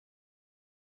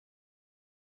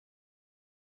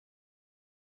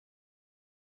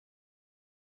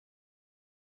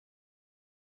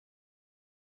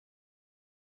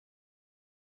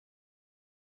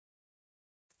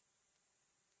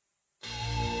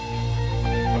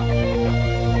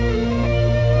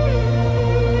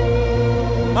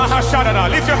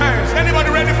Lift your hands. Anybody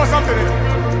ready for something?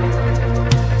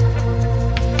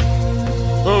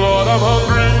 Lord, I'm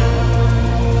hungry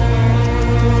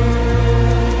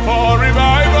for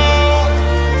revival,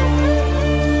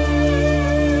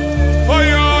 for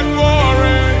your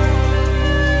glory,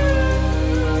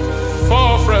 for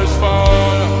fresh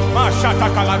fire.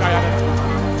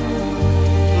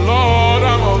 Lord,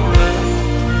 I'm hungry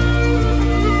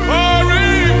for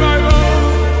revival,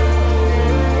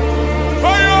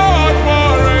 for your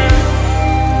glory,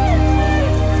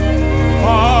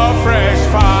 for fresh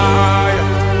fire.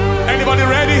 Anybody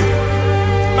ready?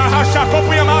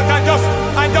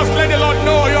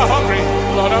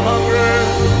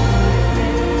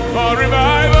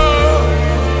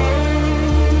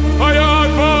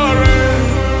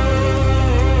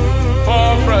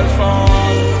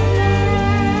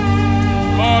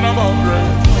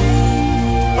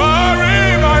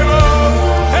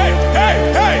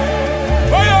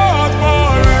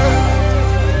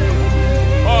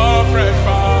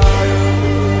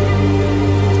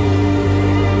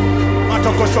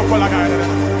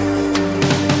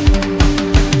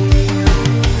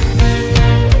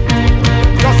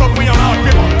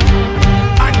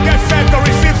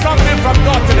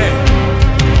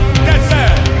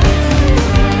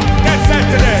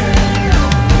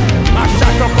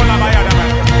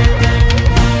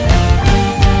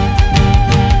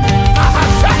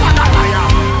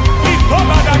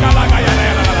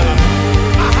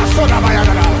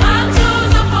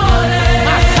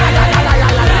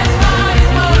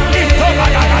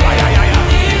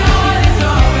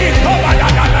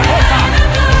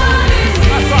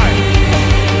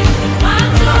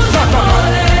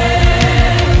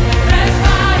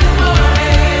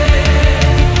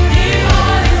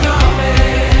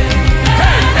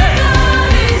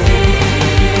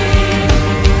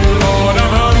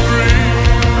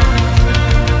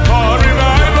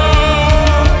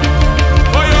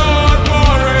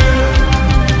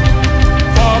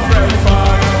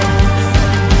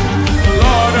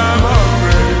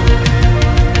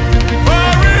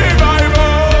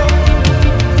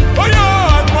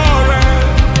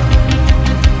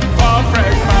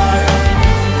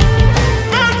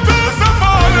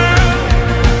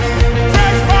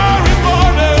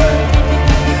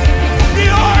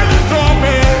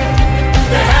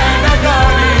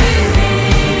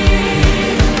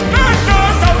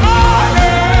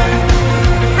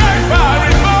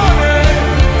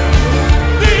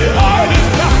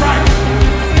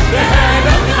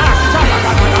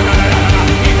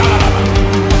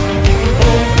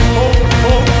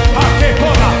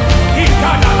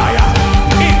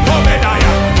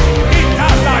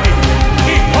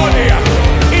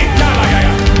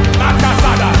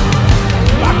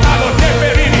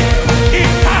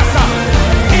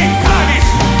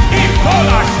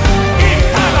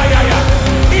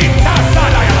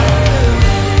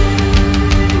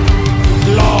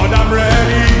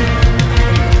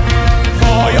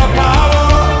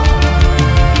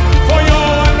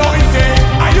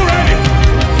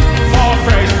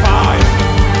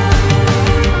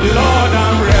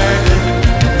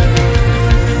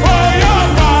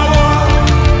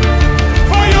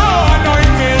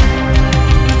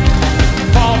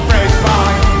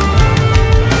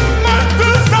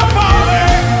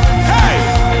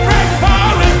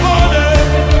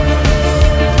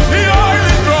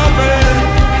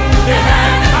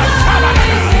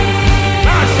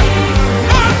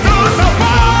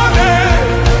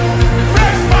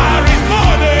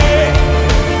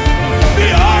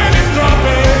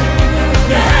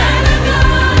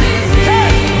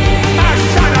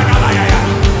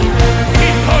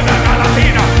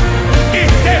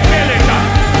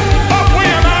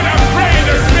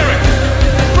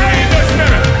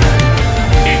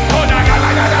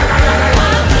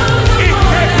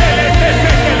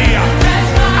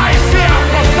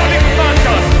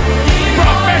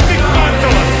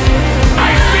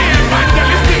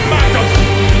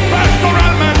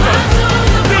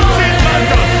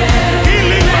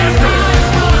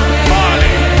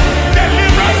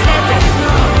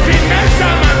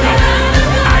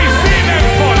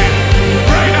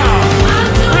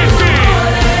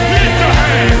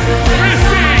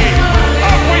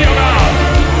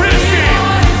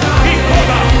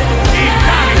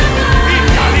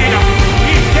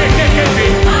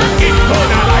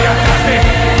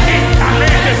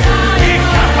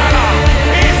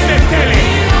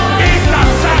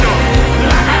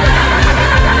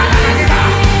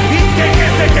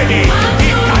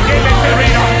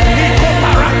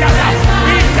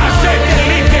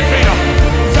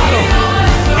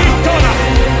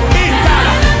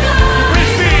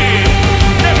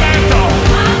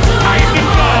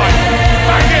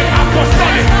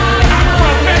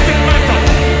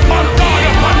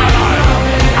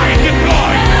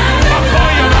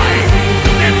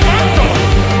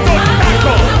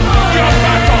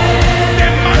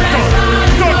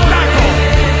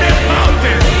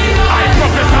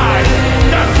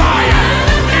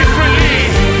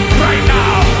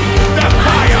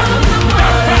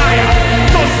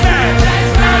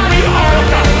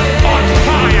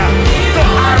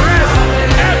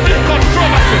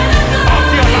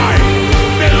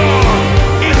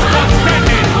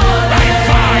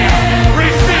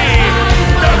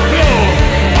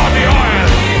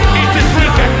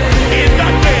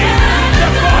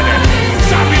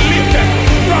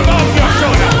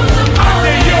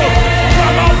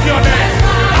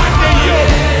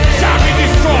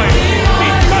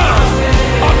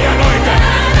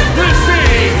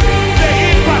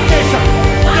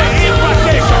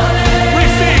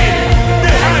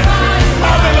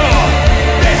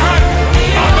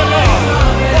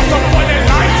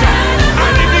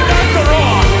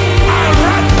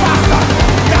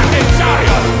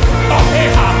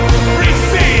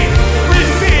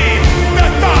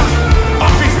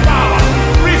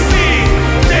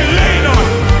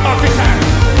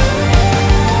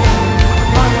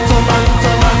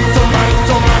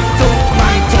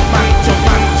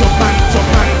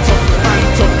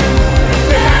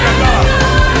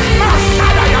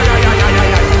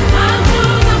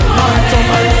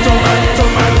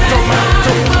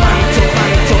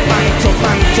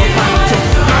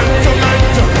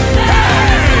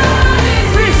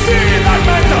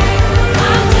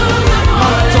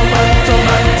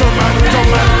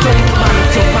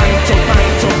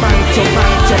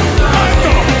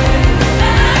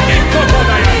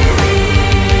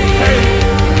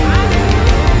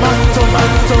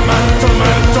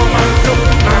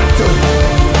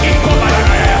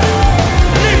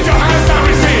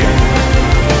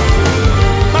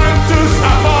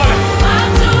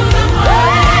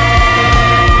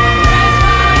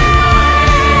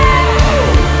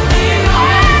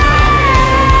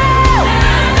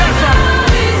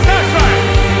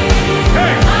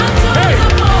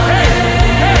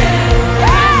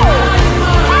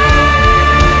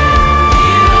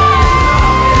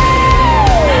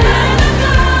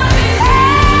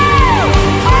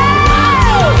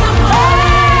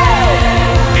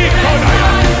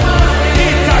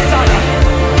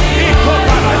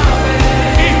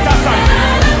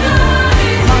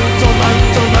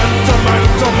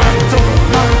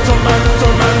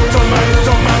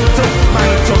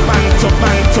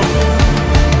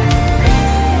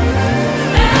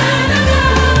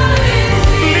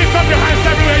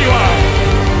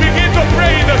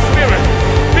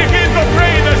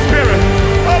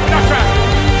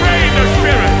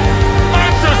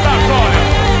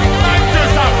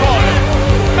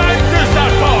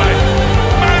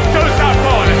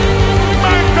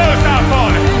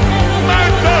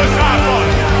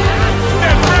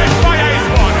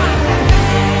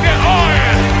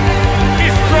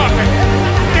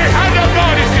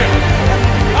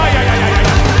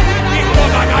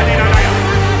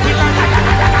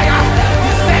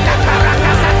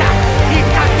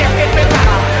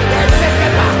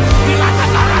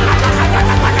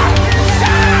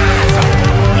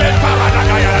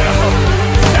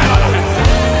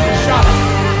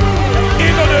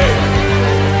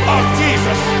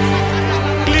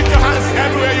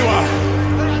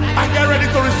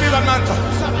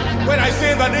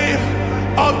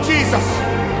 Jesus.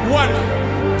 1,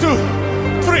 2,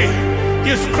 3.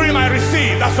 You scream, I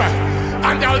receive. That's right.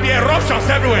 And there will be eruptions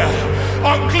everywhere.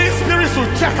 Unclean spirits will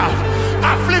check out.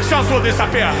 Afflictions will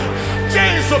disappear.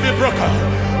 Chains will be broken.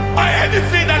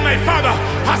 Anything that my Father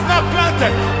has not planted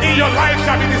in your life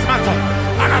shall be dismantled.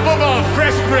 And above all,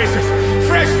 fresh graces,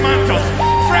 fresh mantles,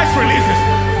 fresh releases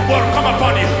will come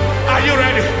upon you. Are you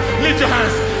ready? Lift your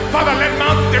hands. Father, let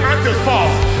the mantles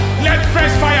fall. Let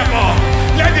fresh fire fall.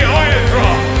 Let the oil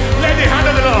drop. Let the hand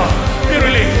of the Lord be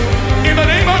released. In the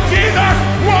name of Jesus.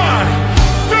 1,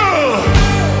 2,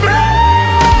 3.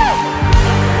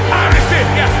 I receive.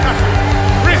 Yes, that's right.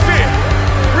 Receive.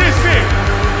 Receive.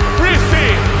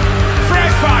 Receive.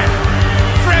 Fresh fire.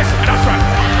 Fresh. That's right.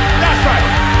 That's right.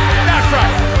 That's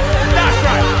right. That's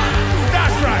right.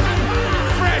 That's right.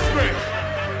 Fresh grace.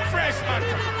 Fresh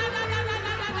mantle.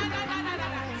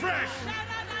 Fresh.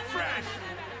 Fresh.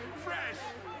 Fresh.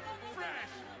 Fresh.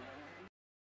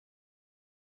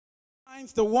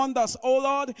 The wonders, oh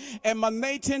Lord,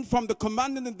 emanating from the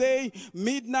Command in the Day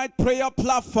midnight prayer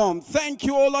platform. Thank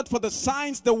you, oh Lord, for the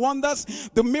signs, the wonders,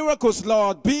 the miracles,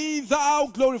 Lord. Be thou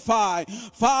glorified.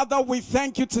 Father, we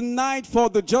thank you tonight for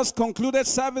the just concluded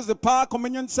service, the power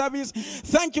communion service.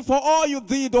 Thank you for all you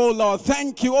did, oh Lord.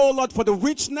 Thank you, oh Lord, for the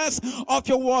richness of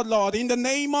your word, Lord, in the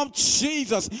name of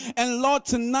Jesus. And Lord,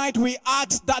 tonight we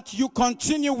ask that you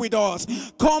continue with us.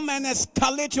 Come and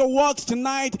escalate your works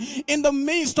tonight in the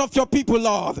midst of your people,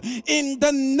 Lord. In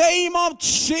the name of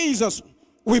Jesus,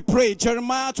 we pray.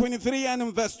 Jeremiah 23 and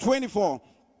in verse 24.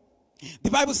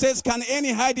 The Bible says, can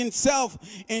any hide himself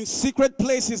in secret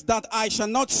places that I shall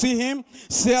not see him?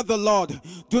 Saith the Lord.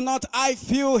 Do not I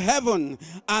fill heaven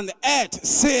and earth?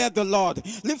 Saith the Lord.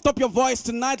 Lift up your voice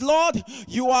tonight, Lord.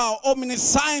 You are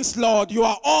omniscience, Lord. You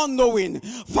are all-knowing.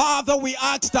 Father, we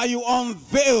ask that you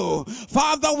unveil.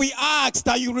 Father, we ask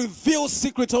that you reveal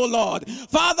secrets, oh Lord.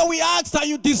 Father, we ask that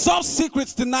you dissolve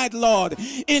secrets tonight, Lord.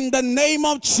 In the name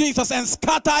of Jesus, and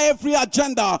scatter every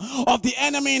agenda of the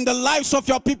enemy in the lives of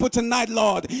your people tonight,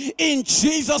 Lord. In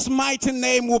Jesus' mighty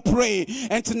name we pray.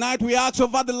 And tonight we ask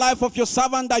over the life of your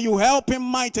servant that you help him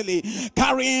mightily.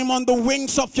 Carry him on the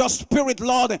wings of your spirit,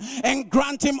 Lord, and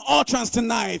grant him utterance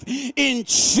tonight. In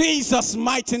Jesus'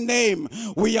 mighty name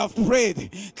we have prayed.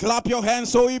 Clap your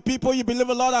hands, so you people, you believe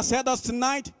the Lord has heard us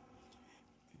tonight.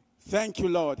 Thank you,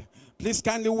 Lord. Please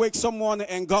kindly wake someone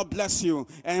and God bless you.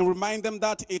 And remind them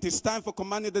that it is time for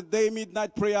Commanding the Day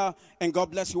midnight prayer. And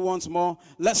God bless you once more.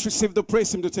 Let's receive the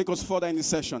praise team to take us further in this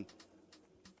session.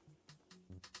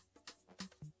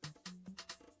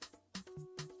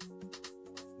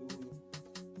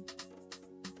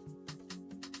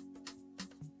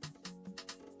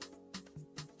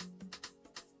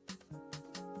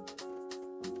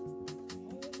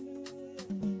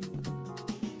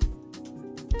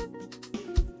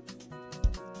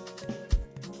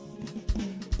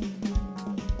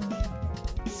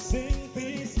 Sing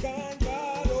this kind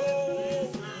God, oh,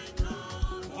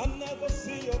 I never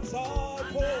see your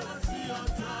type, oh,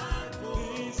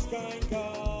 this kind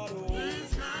God, oh,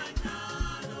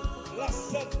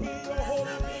 blessed be your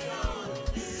holy name,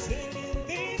 singing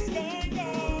this kind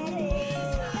God, oh,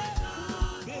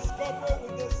 this God where we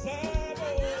deserve,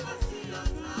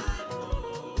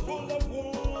 oh, full of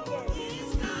wonders,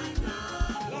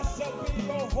 blessed be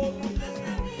your holy name.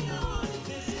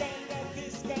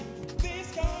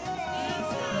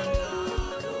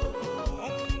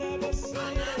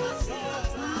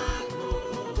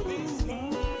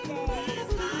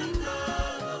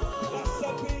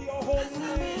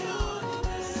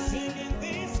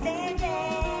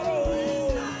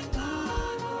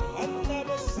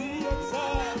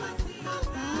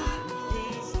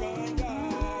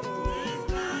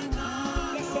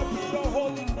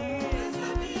 Holy name,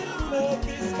 oh,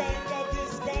 this kind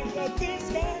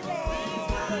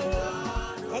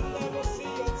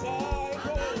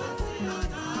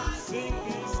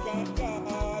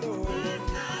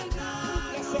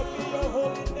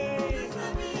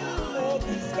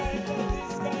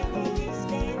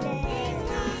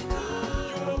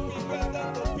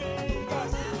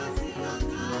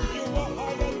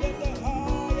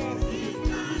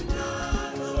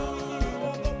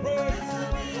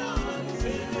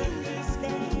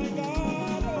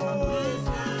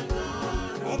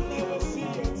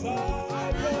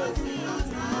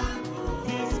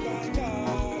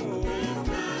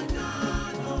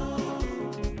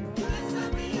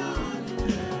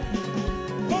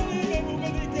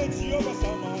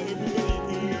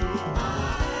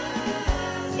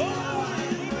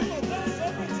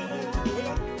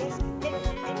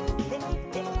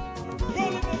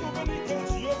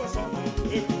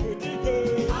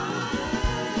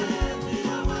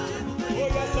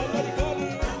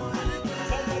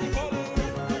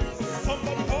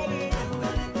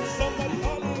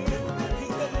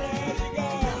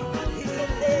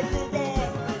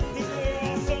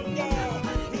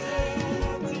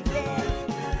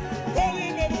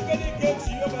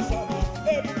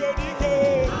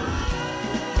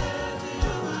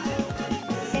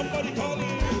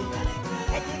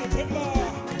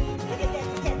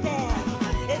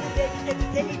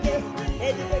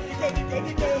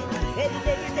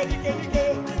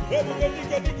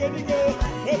Hey,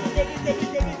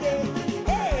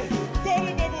 call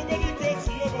him everybody get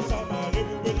Jehovah Sama,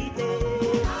 everybody go.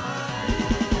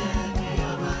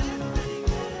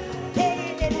 Call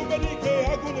him everybody get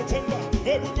Aguna Temba,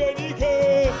 everybody go.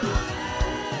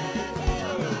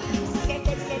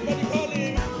 Somebody call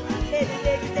him,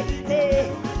 everybody get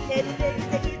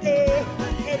everybody get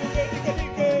everybody get everybody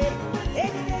get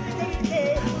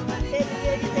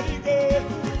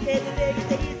everybody get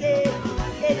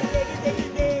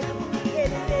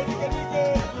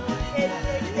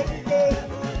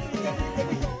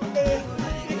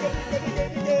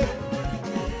everybody get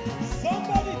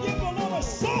somebody give the Lord a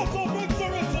shout of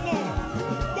victory tonight.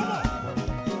 Come on.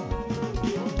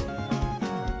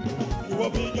 You are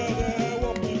bigger than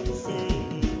what people say,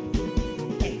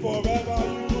 and forever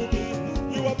you will be.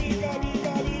 You are bigger,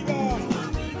 bigger, bigger,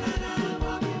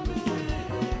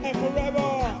 and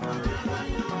forever.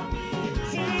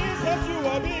 Jesus, you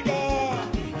are bigger,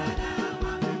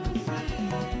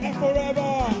 and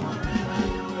forever.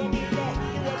 You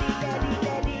are bigger,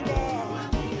 bigger, bigger,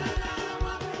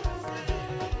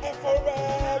 and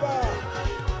forever.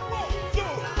 1, 2,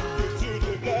 you should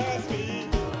bless me.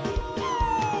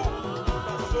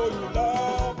 That's so you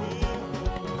love me.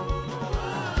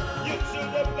 You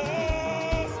should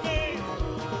bless me.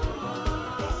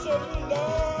 That's so you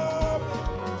love me.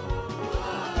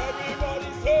 Everybody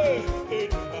say,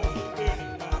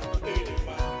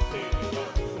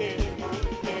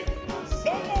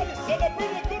 somebody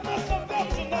celebrate the goodness of God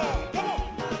tonight. Come on.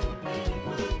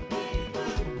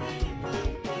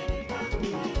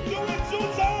 Do it 2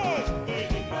 times.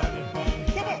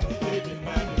 Come on.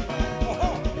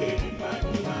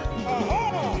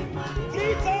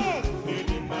 3 times.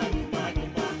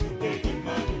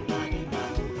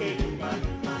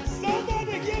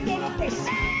 Somebody give them a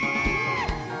shout.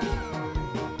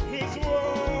 He's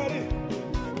worthy.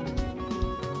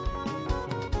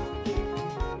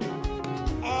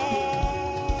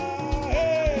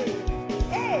 Hey,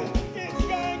 hey, it's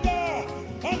kinda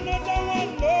another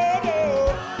one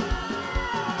loaded.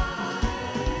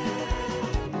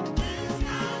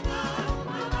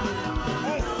 I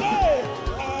say,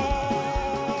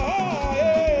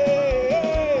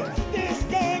 hey, this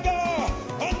kinda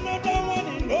another one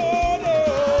in loaded.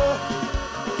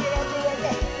 Miracle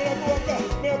worker, miracle worker,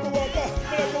 miracle worker,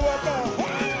 miracle worker.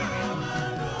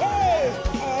 Hey,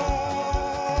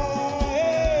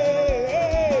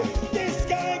 hey, this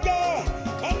kinda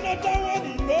another one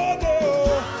in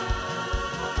loaded.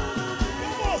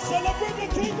 Come on, celebrate the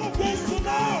King of Kings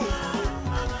tonight.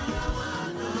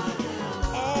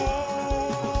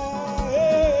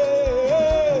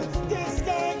 Hey, this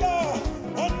kinda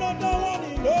another one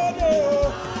in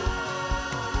loaded.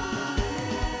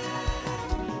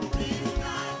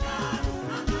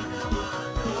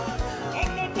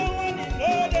 Another one in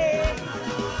loaded.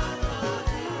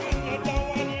 Another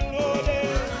one in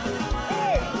loaded.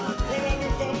 Hey, when I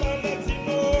look on my left in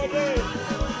loaded.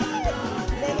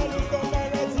 When I look on my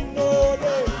right in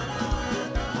loaded.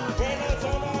 When I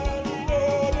turn around in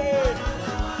loaded.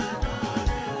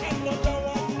 Another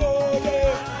one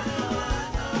loaded.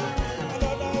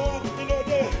 Another one in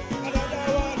loaded. Another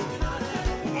one.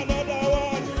 Another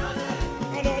one.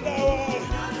 Another one.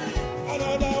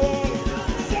 Another one.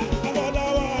 Set another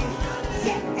one.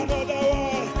 Set another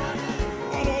one.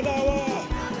 Another one.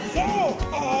 So,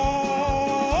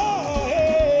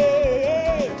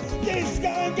 hey, this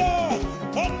guy got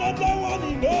another one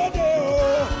in order.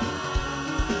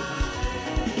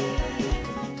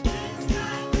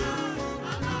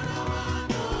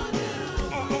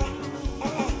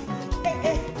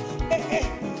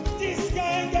 This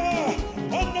guy got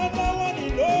another one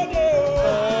in order.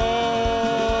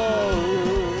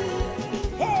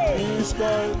 Hey, This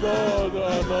kind God,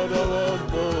 another one,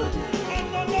 no.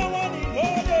 another one in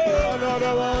order.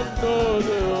 Another one, no.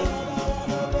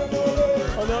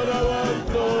 Another one,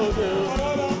 no.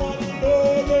 Another one in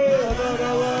order.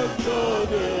 Another one,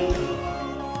 no.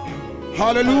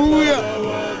 Hallelujah. Another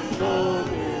one,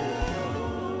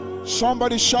 no.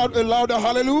 Somebody shout a louder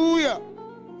hallelujah.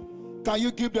 Can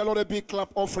you give the Lord a big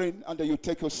clap offering and then you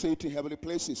take your seat in heavenly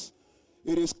places?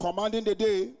 It is commanding the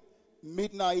day,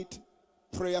 midnight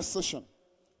prayer session.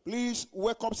 Please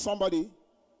wake up somebody.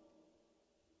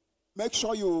 Make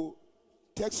sure you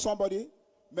text somebody.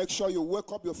 Make sure you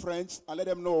wake up your friends and let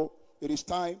them know it is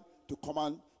time to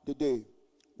command the day.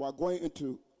 We are going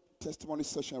into testimony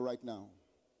session right now.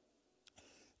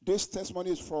 This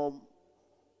testimony is from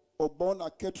Obona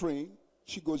Catherine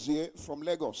Chigozie from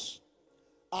Lagos.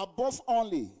 Above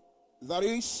only, that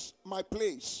is my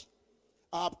place.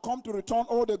 I have come to return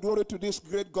all the glory to this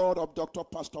great God of Dr.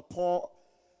 Pastor Paul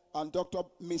and Dr.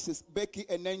 Mrs. Becky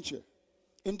Enenche.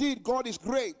 Indeed, God is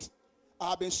great.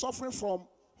 I have been suffering from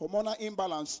hormonal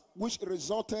imbalance, which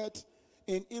resulted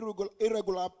in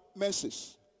irregular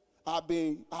menses. I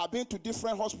have been to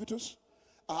different hospitals.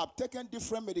 I have taken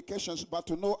different medications, but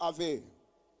to no avail.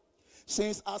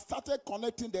 Since I started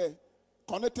connecting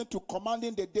to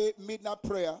commanding the day midnight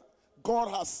prayer, God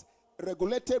has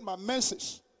regulated my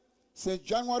menses. Since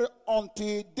January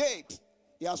until date,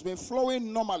 it has been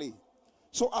flowing normally.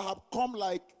 So I have come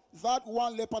like that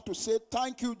one leper to say,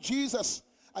 thank you, Jesus.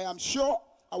 I am sure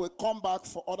I will come back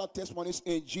for other testimonies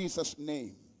in Jesus'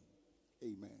 name.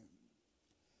 Amen.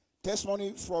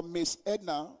 Testimony from Miss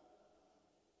Edna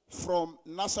from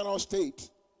Nassau State.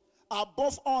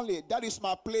 Above only, that is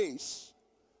my place.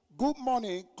 Good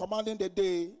morning, commanding the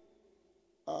day,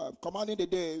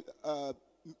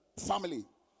 family.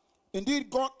 Indeed,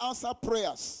 God answered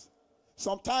prayers.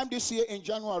 Sometime this year in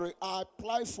January, I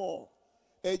applied for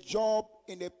a job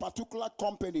in a particular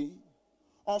company.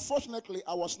 Unfortunately,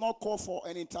 I was not called for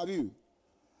an interview.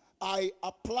 I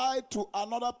applied to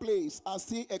another place and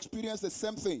still experienced the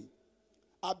same thing.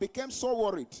 I became so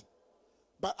worried,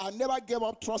 but I never gave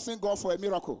up trusting God for a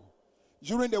miracle.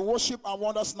 During the worship and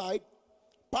wonders night,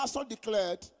 Pastor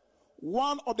declared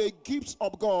one of the gifts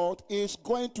of God is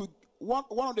going to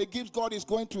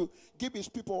give his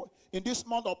people in this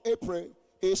month of April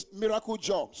is miracle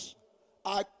jobs.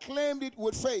 I claimed it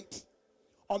with faith.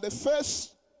 On the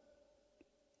first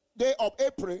day of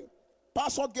April,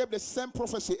 Pastor gave the same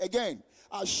prophecy again.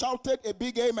 I shouted a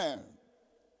big amen.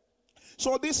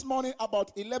 So this morning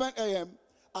about 11 a.m.,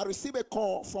 I received a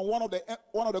call from one of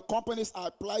the companies I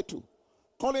applied to,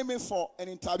 calling me for an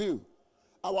interview.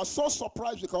 I was so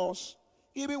surprised because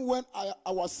even when I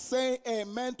was saying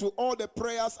amen to all the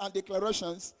prayers and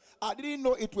declarations, I didn't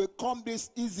know it would come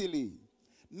this easily.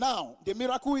 Now, the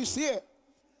miracle is here.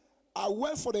 I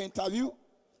went for the interview.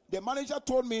 The manager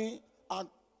told me, and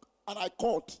I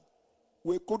called,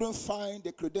 we couldn't find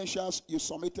the credentials you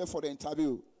submitted for the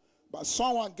interview, but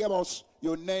someone gave us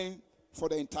your name for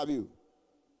the interview.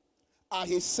 And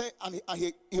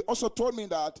he also told me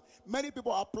that many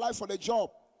people applied for the job,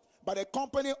 but the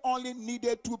company only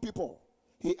needed 2 people.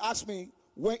 He asked me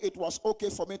when it was okay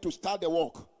for me to start the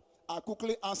work. I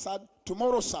quickly answered,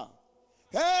 tomorrow, sir.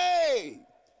 Hey!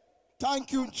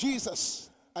 Thank you, Jesus.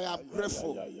 I am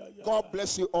grateful. God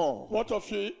bless you all. What of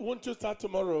you, won't you start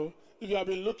tomorrow if you have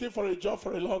been looking for a job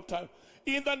for a long time?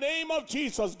 In the name of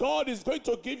Jesus, God is going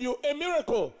to give you a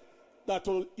miracle that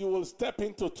you will step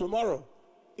into tomorrow.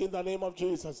 In the name of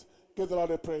Jesus. Give the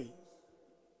Lord a praise.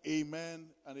 Amen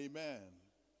and amen.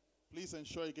 Please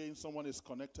ensure again someone is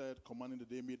connected, commanding the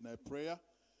day midnight prayer.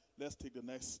 Let's take the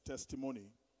next testimony.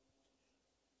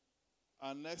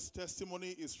 Our next testimony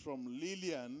is from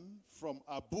Lillian from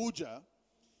Abuja.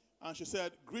 And she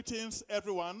said, greetings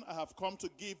everyone. I have come to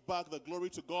give back the glory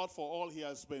to God for all he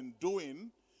has been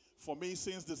doing for me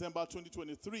since December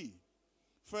 2023.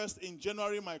 First, in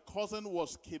January, my cousin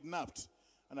was kidnapped.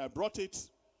 And I brought it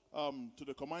to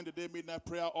the Command the Day Midnight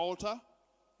Prayer altar.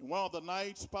 In one of the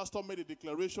nights, Pastor made a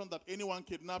declaration that anyone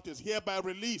kidnapped is hereby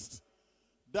released.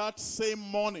 That same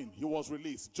morning, he was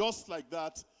released. Just like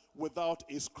that, without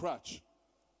a scratch.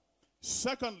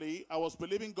 Secondly, I was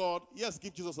believing God. Yes,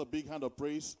 give Jesus a big hand of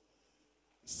praise.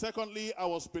 Secondly, I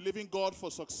was believing God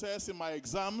for success in my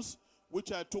exams,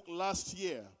 which I took last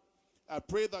year. I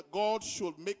prayed that God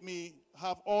should make me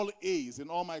have all A's in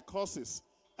all my courses.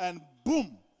 And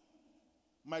boom,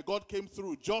 my God came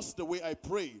through just the way I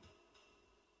prayed.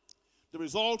 The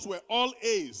results were all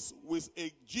A's with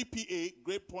a GPA,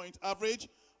 grade point average,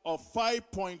 of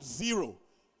 5.0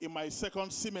 in my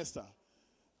second semester.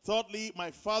 Thirdly, my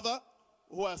father,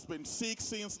 who has been sick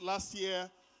since last year,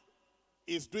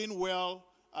 is doing well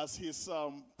as his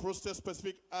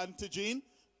prostate-specific antigen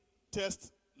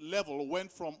test level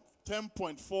went from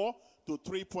 10.4 to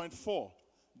 3.4.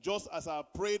 Just as I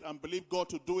prayed and believed God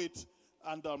to do it,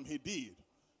 and he did.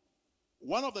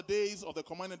 One of the days of the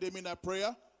Command and Day Midnight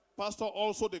Prayer, Pastor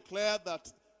also declared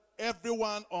that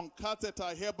everyone on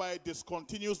catheter hereby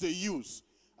discontinues the use.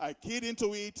 I keyed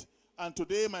into it, and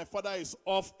today my father is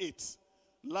off it.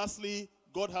 Lastly,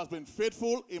 God has been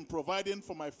faithful in providing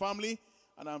for my family,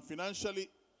 and I'm financially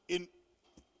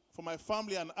for my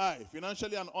family and I,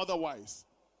 financially and otherwise.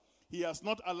 He has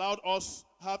not allowed us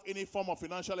have any form of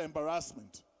financial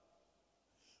embarrassment.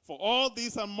 For all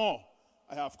this and more,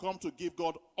 I have come to give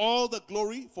God all the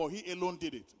glory, for he alone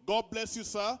did it. God bless you,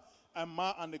 sir, and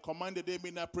ma, and the Command the Day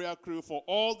Midnight Prayer crew for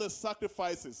all the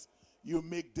sacrifices you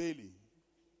make daily.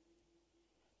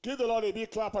 Give the Lord a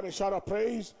big clap and a shout of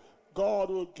praise. God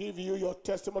will give you your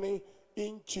testimony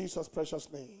in Jesus'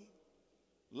 precious name.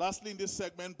 Lastly, in this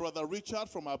segment, Brother Richard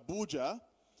from Abuja,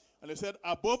 and he said,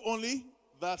 above only,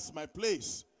 that's my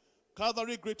place.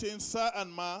 Calvary greetings, sir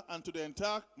and ma, and to the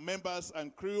entire members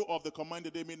and crew of the Command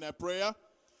the Day Midnight Prayer.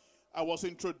 I was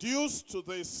introduced to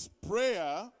this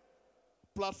prayer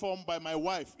platform by my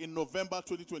wife in November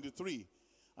 2023.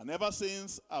 And ever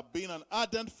since, I've been an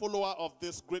ardent follower of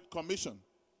this great commission.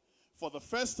 For the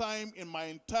first time in my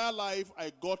entire life,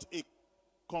 I got a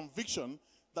conviction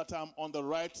that I'm on the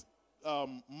right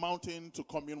mountain to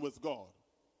commune with God.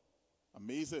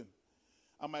 Amazing.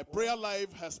 And my prayer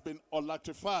life has been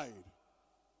electrified.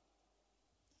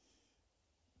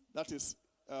 That is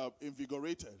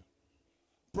invigorated.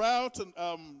 Prior to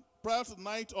the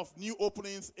night of new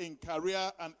openings in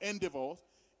career and endeavors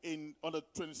on the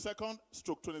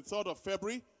 22nd/23rd of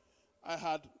February, I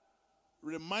had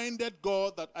reminded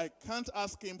God that I can't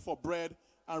ask him for bread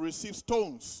and receive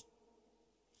stones.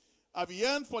 I've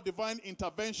yearned for divine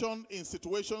intervention in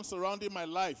situations surrounding my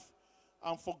life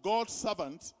and for God's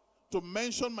servant to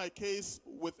mention my case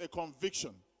with a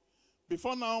conviction.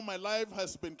 Before now, my life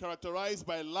has been characterized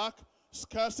by lack,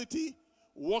 scarcity,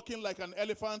 walking like an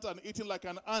elephant and eating like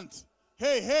an ant.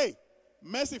 Hey,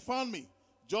 mercy found me.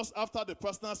 Just after the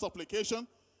personal supplication,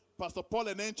 Pastor Paul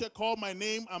Enenche called my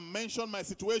name and mentioned my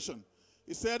situation.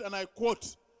 He said, and I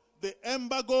quote, the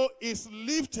embargo is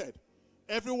lifted.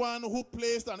 Everyone who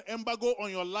placed an embargo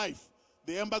on your life,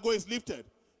 the embargo is lifted.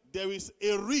 There is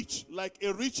a reach like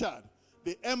a Richard.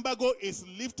 The embargo is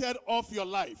lifted off your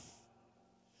life.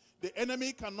 The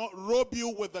enemy cannot robe you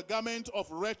with the garment of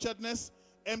wretchedness,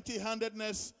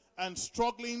 empty-handedness, and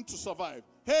struggling to survive.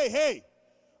 Hey,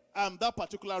 I'm that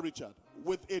particular Richard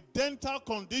with a dental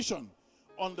condition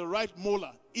on the right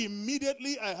molar.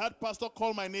 Immediately I heard Pastor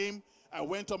call my name. I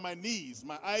went on my knees,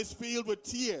 my eyes filled with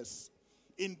tears.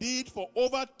 Indeed, for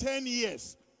over 10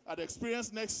 years, I'd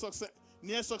experienced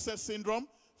near success syndrome,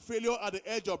 failure at the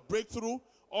edge of breakthrough,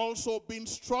 also been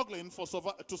struggling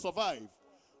to survive.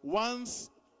 Once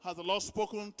has the Lord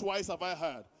spoken, twice have I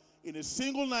heard. In a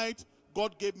single night,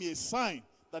 God gave me a sign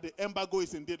that the embargo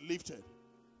is indeed lifted.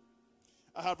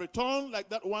 I have returned like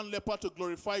that one leper to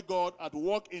glorify God at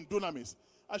work in Dunamis.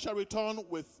 I shall return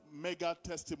with mega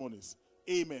testimonies.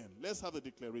 Amen. Let's have the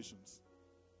declarations.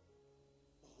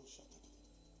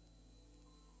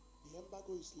 The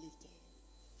embargo is lifted.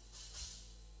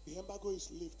 The embargo is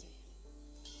lifted.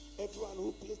 Everyone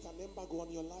who placed an embargo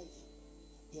on your life,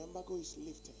 the embargo is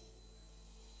lifted.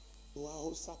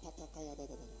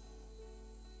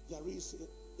 There is a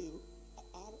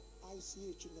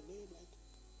R-I-C-H in the name, like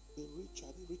a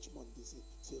Richard, Richmond, it's a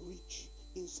rich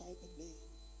inside the name.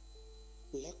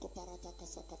 The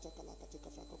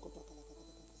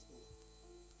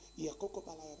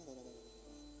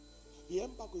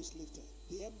embargo is lifted.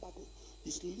 The embargo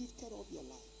is lifted off your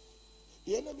life.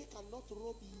 The enemy cannot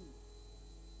rob you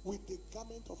with the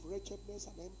garment of wretchedness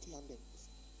and empty-handedness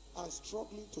and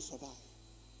struggling to survive.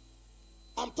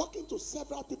 I'm talking to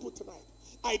several people tonight.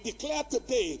 I declare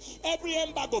today, every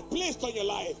embargo placed on your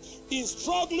life in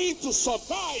struggling to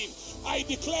survive, I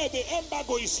declare the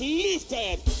embargo is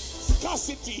lifted.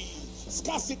 Scarcity,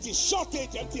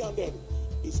 shortage, empty-handed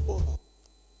is over.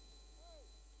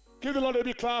 Give the Lord a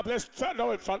big clap. Let's stand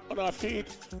now on our feet.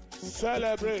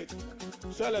 Celebrate.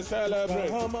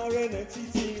 Celebrate.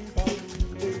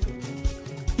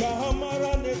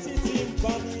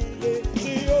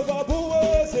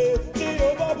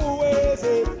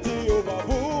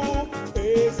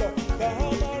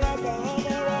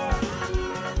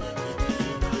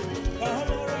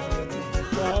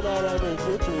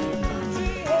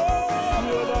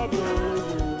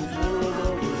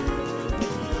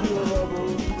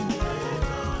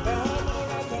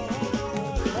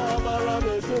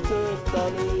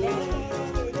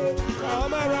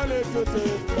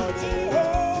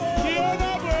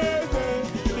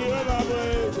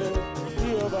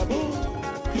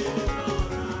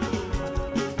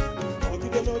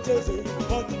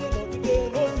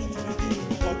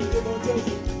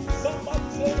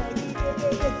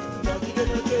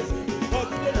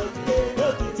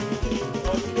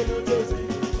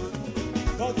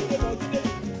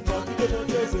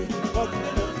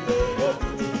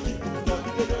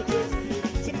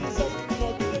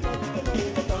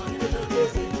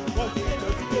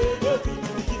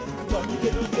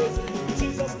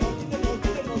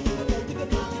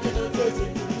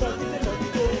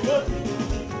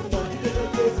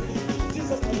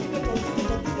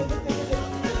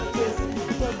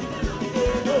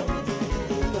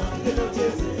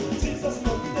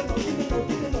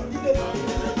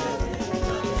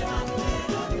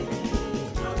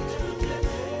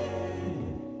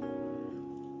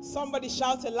 Somebody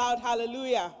shout aloud,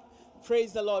 hallelujah.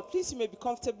 Praise the Lord. Please, you may be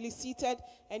comfortably seated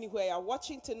anywhere you are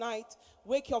watching tonight.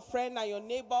 Wake your friend and your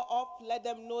neighbor up. Let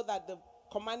them know that the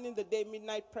Commanding the Day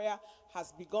midnight prayer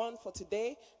has begun for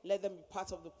today. Let them be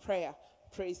part of the prayer.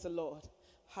 Praise the Lord.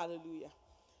 Hallelujah.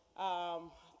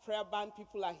 Prayer band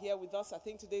people are here with us. I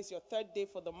think today is your third day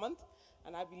for the month,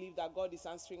 and I believe that God is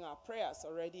answering our prayers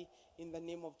already in the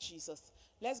name of Jesus.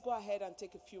 Let's go ahead and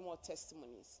take a few more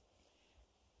testimonies.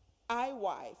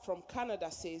 IY from Canada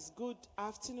says, good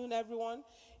afternoon, everyone.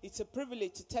 It's a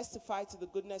privilege to testify to the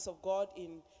goodness of God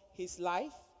in his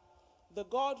life. The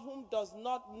God whom does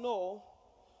not know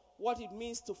what it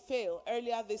means to fail.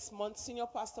 Earlier this month, Senior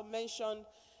Pastor mentioned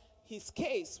his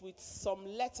case with some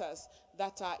letters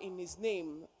that are in his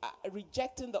name,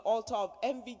 rejecting the altar of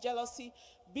envy, jealousy,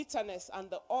 bitterness, and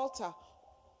the altar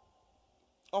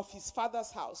of his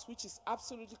father's house, which is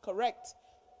absolutely correct.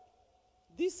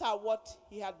 These are what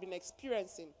he had been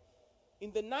experiencing.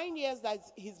 In the 9 years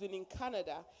that he's been in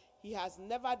Canada, he has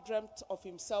never dreamt of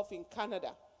himself in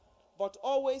Canada, but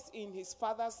always in his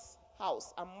father's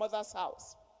house and mother's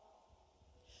house.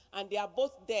 And they are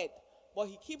both dead, but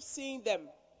he keeps seeing them.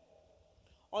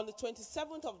 On the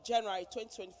 27th of January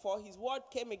 2024, his word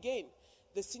came again.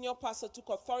 The senior pastor took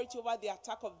authority over the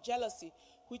attack of jealousy,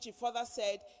 which he further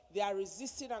said, they are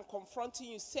resisting and confronting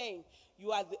you, saying,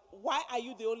 why are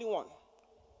you the only one?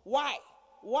 Why?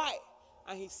 Why?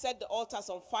 And he set the altars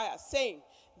on fire, saying,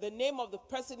 the name of the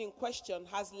person in question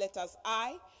has letters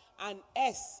I and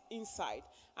S inside.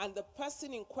 And the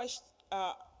person in question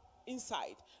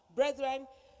inside, brethren,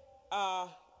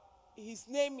 his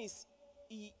name is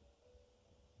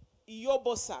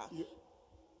Iyobosa.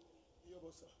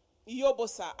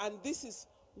 Iyobosa. And this is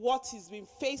what he's been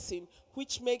facing,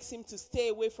 which makes him to stay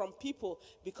away from people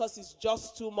because it's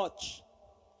just too much.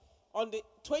 On the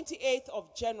 28th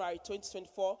of January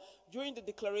 2024, during the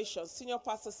declaration, Senior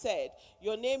Pastor said,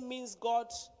 your name means God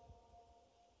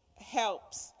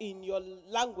helps in your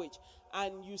language,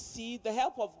 and you will see the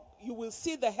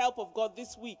help of God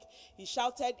this week. He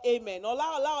shouted, amen.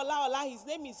 Ola, ola, ola, ola. His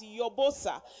name is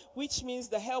Iyobosa, which means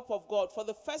the help of God. For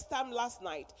the first time last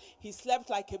night, he slept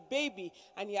like a baby,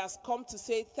 and he has come to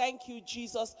say, thank you,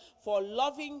 Jesus, for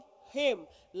loving him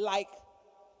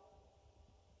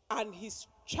and his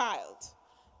child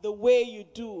the way you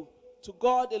do. To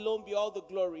God alone be all the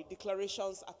glory.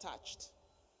 Declarations attached.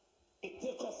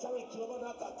 Take authority over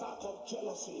that attack of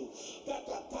jealousy. That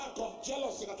attack of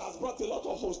jealousy that has brought a lot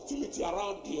of hostility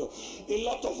around you. A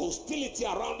lot of hostility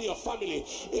around your family.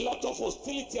 A lot of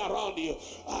hostility around you.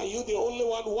 Are you the only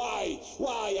one? Why?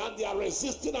 Why? And they are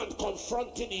resisting and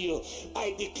confronting you.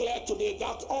 I declare today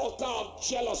that altar of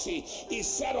jealousy is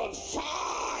set on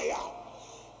fire.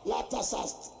 Let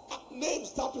us name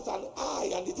starts with an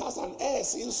I and it has an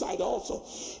S inside also.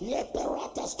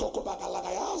 Leperatas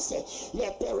kokobagalagayase,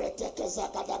 lepereteke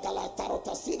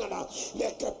zakadagalatarota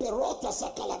lekeperota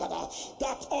sakalagada.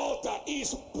 That altar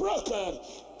is broken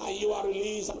and you are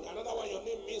released. Another one, your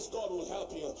name means God will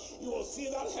help you. You will see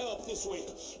that help this week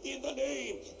in the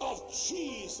name of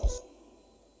Jesus.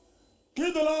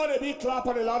 Give the Lord a big clap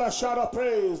and a lot of shout of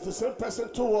praise. The same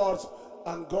person, two words,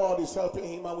 and God is helping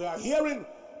him. And we are hearing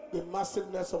the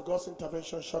massiveness of God's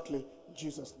intervention shortly. In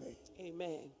Jesus' name.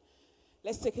 Amen.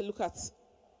 Let's take a look at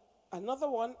another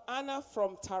one. Anna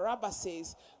from Taraba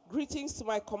says, greetings to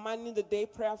my Commanding the Day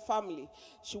prayer family.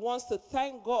 She wants to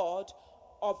thank God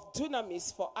of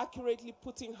Dunamis for accurately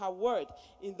putting her word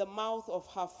in the mouth of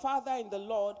her father in the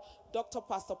Lord, Dr.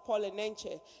 Pastor Paul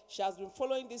Enenche. She has been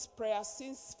following this prayer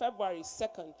since February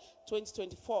 2nd,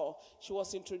 2024. She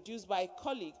was introduced by a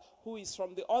colleague who is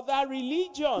from the other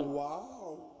religion.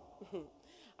 Wow.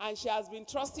 And she has been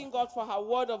trusting God for her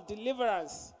word of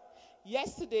deliverance.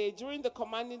 Yesterday, during the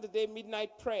Commanding the Day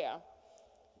midnight prayer,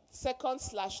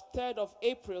 2nd/3rd of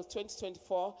April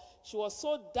 2024, she was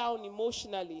so down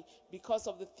emotionally because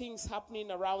of the things happening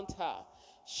around her.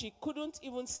 She couldn't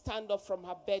even stand up from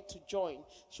her bed to join.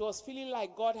 She was feeling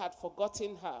like God had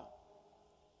forgotten her.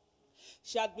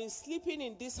 She had been sleeping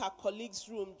in this her colleague's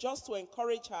room just to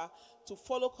encourage her to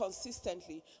follow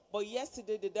consistently. But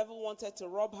yesterday the devil wanted to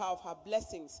rob her of her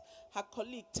blessings. Her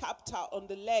colleague tapped her on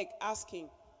the leg asking,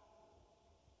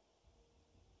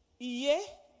 Iye?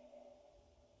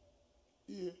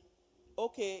 Yeah.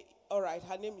 Okay, all right,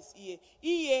 her name is Iye.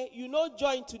 Iye, you know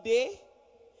join today?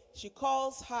 She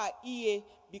calls her Iye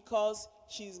because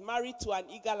she's married to an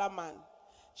Igala man.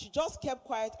 She just kept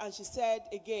quiet and she said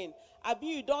again, Abi,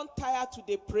 you don't tire to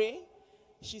dey pray?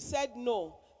 She said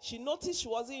no. She noticed she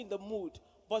wasn't in the mood,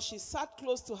 but she sat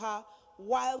close to her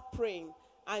while praying,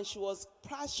 and she was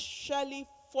partially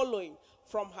following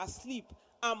from her sleep.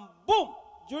 And boom,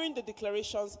 during the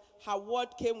declarations, her word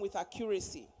came with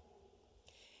accuracy.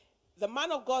 The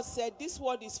man of God said, this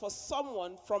word is for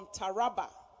someone from Taraba.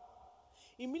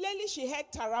 Immediately she heard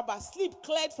Taraba, sleep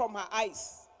cleared from her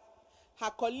eyes.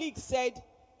 Her colleague said,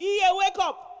 Iye, wake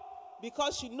up,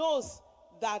 because she knows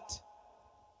that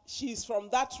she is from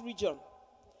that region.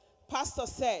 Pastor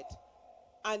said,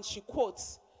 and she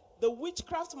quotes, the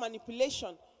witchcraft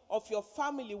manipulation of your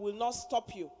family will not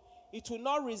stop you. It will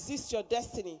not resist your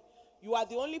destiny. You are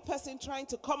the only person trying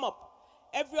to come up.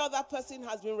 Every other person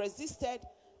has been resisted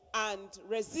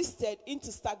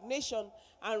into stagnation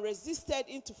and resisted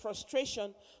into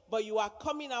frustration, but you are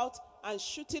coming out and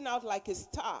shooting out like a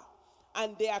star,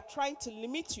 and they are trying to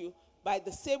limit you by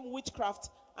the same witchcraft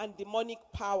and demonic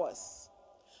powers.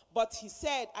 But he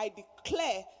said, I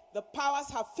declare the powers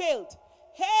have failed.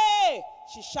 Hey,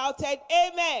 she shouted,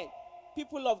 amen.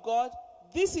 People of God,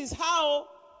 this is how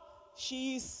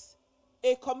she is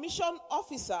a commissioned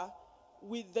officer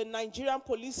with the Nigerian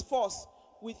police force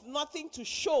with nothing to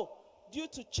show due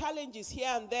to challenges here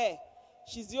and there.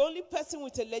 She's the only person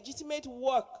with a legitimate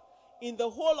work in the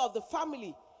whole of the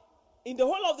family,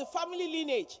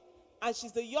 lineage, and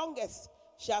she's the youngest.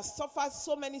 She has suffered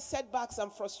so many setbacks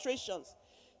and frustrations.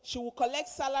 She will collect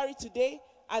salary today,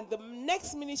 and the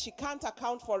next minute she can't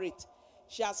account for it.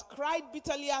 She has cried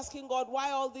bitterly asking God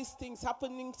why all these things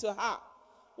happening to her.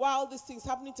 Why all these things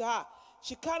happening to her.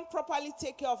 She can't properly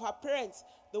take care of her parents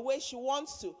the way she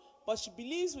wants to, but she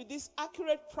believes with this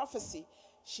accurate prophecy,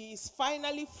 she is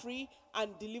finally free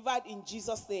and delivered in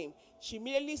Jesus' name. She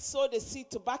merely sowed a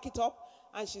seed to back it up,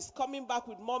 and she's coming back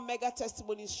with more mega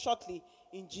testimonies shortly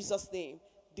in Jesus' name.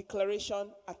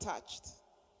 Declaration attached.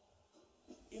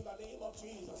 In the name of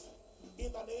Jesus.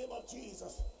 In the name of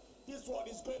Jesus. This one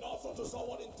is going also to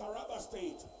someone in Taraba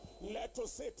State. Let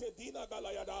us say Tedina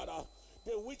Galayadada.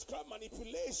 The witchcraft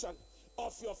manipulation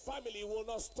of your family will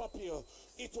not stop you.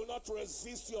 It will not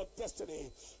resist your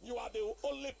destiny. You are the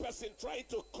only person trying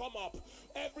to come up.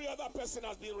 Every other person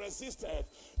has been resisted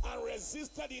and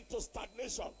resisted into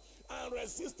stagnation and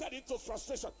resisted into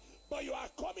frustration. But you are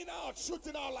coming out,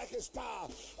 shooting out like a star,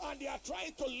 and they are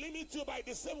trying to limit you by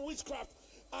the same witchcraft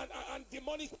and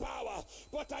demonic power.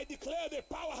 But I declare the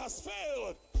power has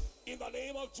failed in the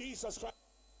name of Jesus Christ.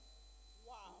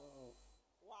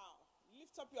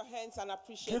 Lift up your hands and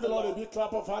appreciate Give the Lord a big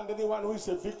clap of hand. Anyone who is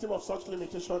a victim of such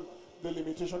limitation, the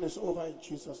limitation is over in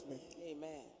Jesus' name.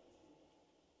 Amen.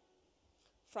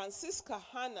 Francisca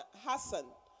Hassan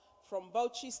from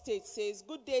Bauchi State says,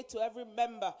 good day to every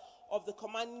member of the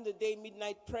Commanding the Day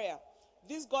Midnight Prayer.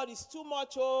 This God is too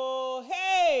much. Oh,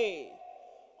 hey!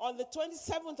 On the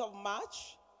 27th of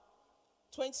March,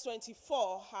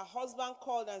 2024, her husband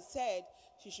called and said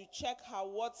she should check her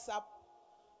WhatsApp,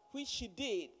 which she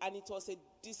did, and it was a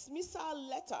dismissal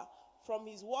letter from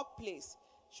his workplace.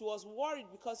 She was worried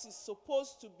because he's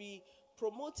supposed to be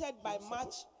promoted by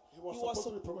March. He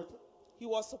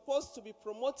was supposed to be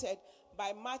promoted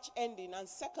by March ending, and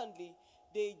secondly,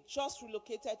 they just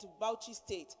relocated to Bauchi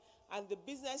State, and the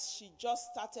business she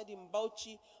just started in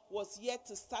Bauchi was yet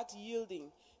to start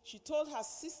yielding. She told her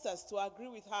sisters to agree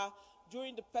with her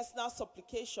during the personal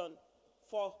supplication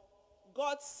for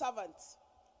God's servants.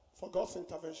 For God's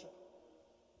intervention.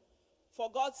 For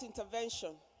God's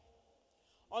intervention.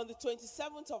 On the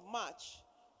 27th of March,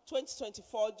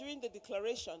 2024, during the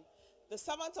declaration, the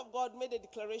servant of God made a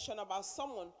declaration about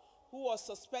someone who was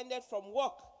suspended from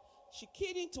work. She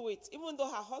keyed into it, even though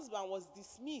her husband was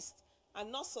dismissed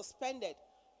and not suspended.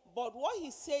 But what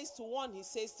he says to one, he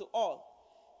says to all.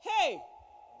 Hey,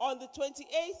 on the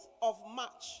 28th of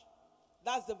March,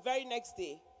 that's the very next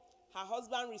day, her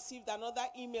husband received another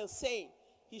email saying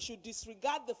he should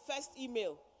disregard the first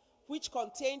email, which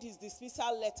contained his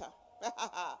dismissal letter.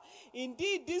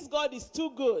 Indeed, this God is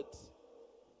too good.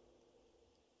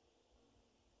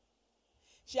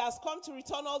 She has come to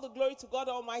return all the glory to God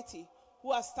Almighty,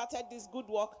 who has started this good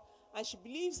work, and she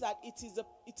believes that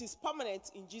it is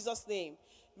permanent in Jesus' name.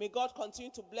 May God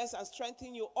continue to bless and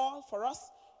strengthen you all for us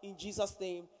in Jesus'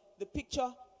 name. The picture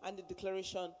and the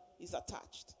declaration is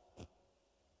attached.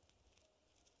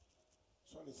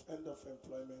 This one is end of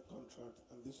employment contract,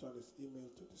 and this one is email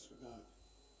to disregard.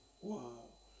 Wow.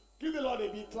 Give the Lord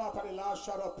a big clap and a loud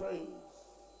shout of praise.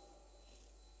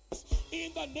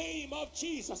 In the name of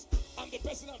Jesus. And the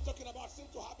person I'm talking about seems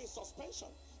to have a suspension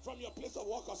from your place of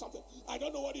work or something. I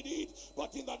don't know what it is,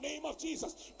 but in the name of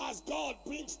Jesus, as God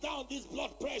brings down this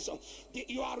blood pressure,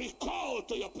 you are recalled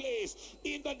to your place.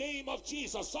 In the name of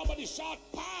Jesus, somebody shout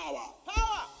power.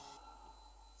 Power.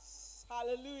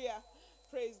 Hallelujah.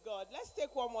 Praise God. Let's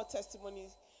take one more testimony.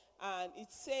 And it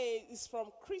says it's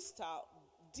from Crystal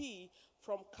D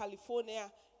from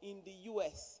California in the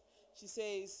US. She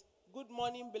says, good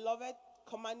morning, beloved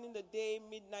Commanding the Day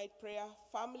Midnight Prayer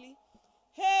family.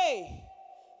 Hey,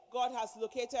 God has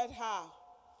located her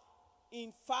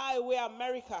in faraway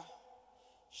America.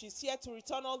 She's here to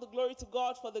return all the glory to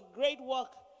God for the great work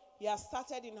He has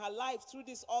started in her life through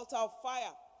this altar of fire.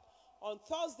 On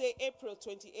Thursday, April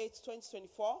 28,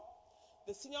 2024,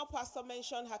 the senior pastor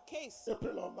mentioned her case.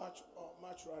 April or March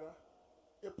rather.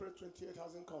 April 28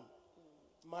 hasn't come.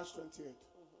 March 28.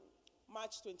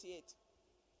 March 28.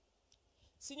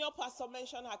 Senior pastor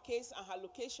mentioned her case and her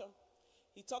location.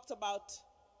 He talked about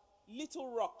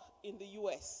Little Rock in the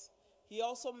U.S. He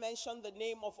also mentioned the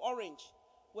name of Orange,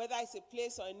 whether it's a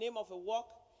place or a name of a walk.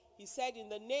 He said, in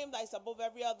the name that is above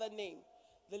every other name,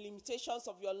 the limitations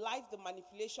of your life, the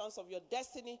manipulations of your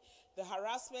destiny, the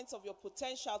harassments of your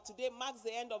potential, today marks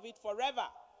the end of it forever.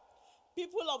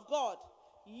 People of God,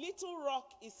 Little Rock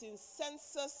is a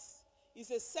census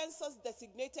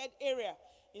designated area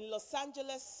in Los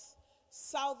Angeles,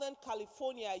 Southern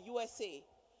California, USA.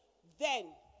 Then,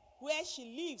 where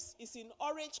she lives is in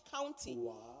Orange County,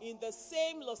 in the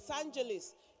same Los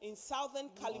Angeles, in Southern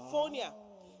California.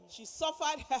 She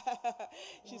suffered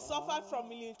from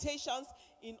limitations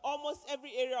in almost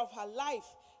every area of her life.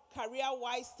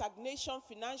 Career-wise, stagnation,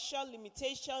 financially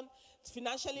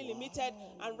limited,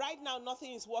 and right now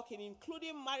nothing is working,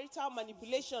 including marital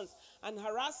manipulations and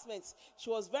harassments. She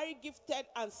was very gifted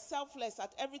and selfless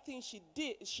at everything she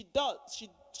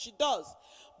does.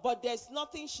 But there's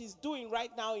nothing she's doing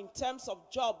right now in terms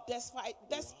of job,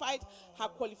 despite her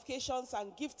qualifications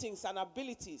and giftings and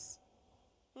abilities.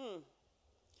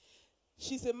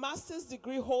 She's a master's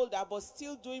degree holder, but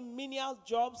still doing menial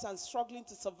jobs and struggling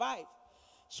to survive.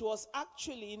 She was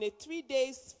actually in a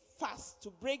 3-day fast to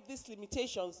break these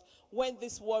limitations when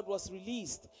this word was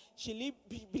released. She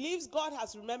believes God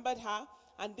has remembered her,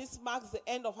 and this marks the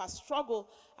end of her struggle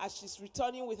as she's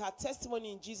returning with her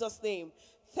testimony in Jesus' name.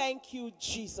 Thank you,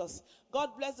 Jesus.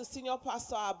 God bless the senior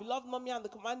pastor, our beloved mommy, and the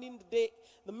Commanding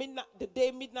the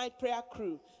Day Midnight Prayer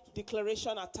crew.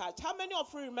 Declaration attached. How many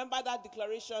of you remember that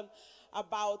declaration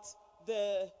about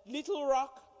the Little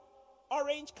Rock,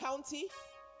 Orange County,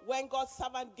 when God's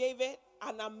servant gave it?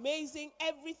 An amazing,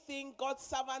 everything God's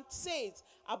servant says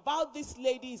about this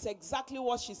lady is exactly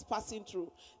what she's passing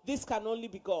through. This can only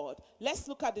be God. Let's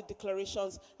look at the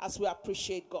declarations as we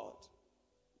appreciate God.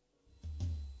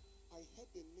 I heard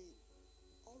the name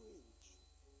Orange,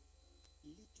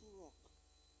 Little Rock,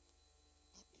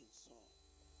 Arkansas.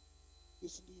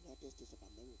 This is the United States of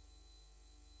America.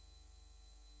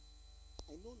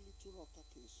 I know Little Rock,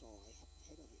 Arkansas. I have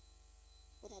heard of it.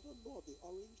 But I don't know the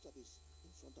orange that is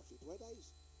in front of it, whether it's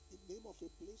the name of a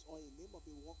place or a name of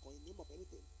a walk or a name of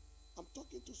anything. I'm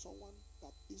talking to someone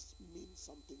that this means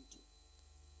something to.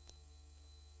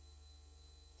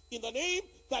 In the name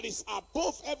that is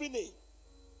above every name,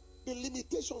 the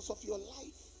limitations of your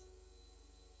life,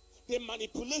 the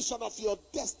manipulation of your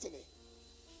destiny,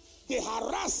 the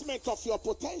harassment of your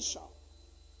potential,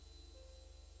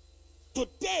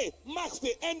 today marks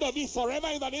the end of it forever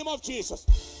in the name of Jesus.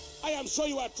 I am sure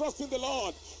you are trusting the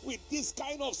Lord with this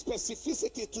kind of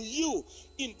specificity to you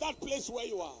in that place where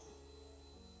you are.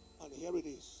 And here it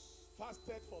is.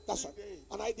 Fasted for That's 3 right. days.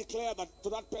 And I declare that to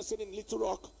that person in Little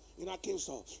Rock, in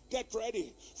Arkansas, get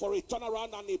ready for a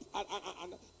turnaround and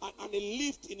a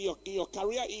lift in your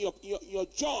career, in your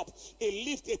job, a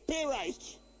lift, a pay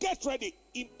rise. Get ready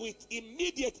with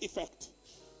immediate effect.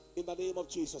 In the name of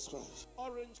Jesus Christ.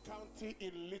 Orange County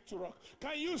in Little Rock.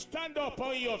 Can you stand up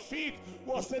on your feet?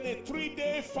 Was in a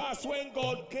 3-day fast when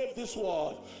God gave this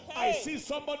word. Hey. I see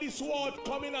somebody's word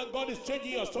coming and God is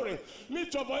changing your story.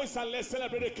 Lift your voice and let's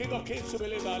celebrate the King of Kings to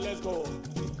believe that. Let's go.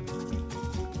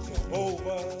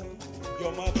 Jehovah,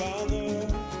 you're my banner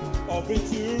of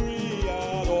victory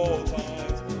at all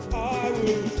times. I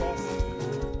will trust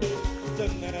the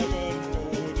never know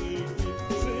defeat.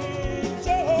 Sing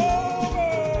Jehovah.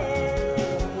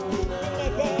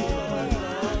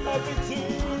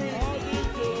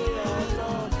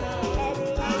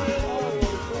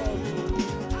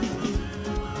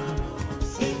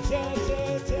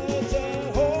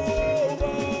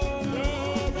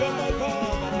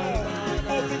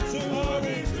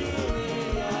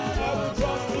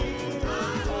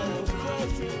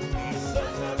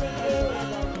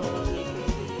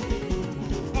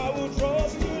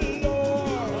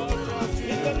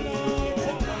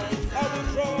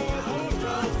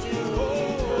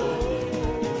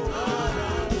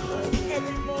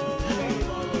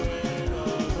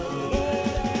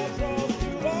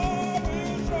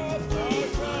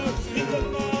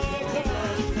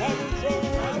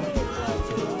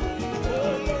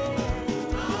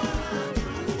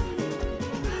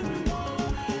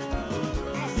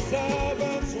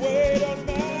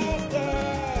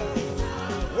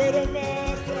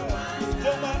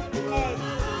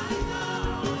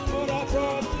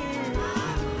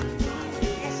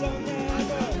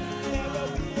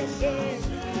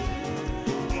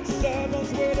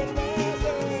 Servants with a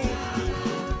message.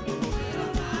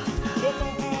 Look my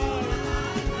eyes.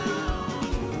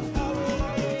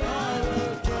 I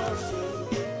will trust you.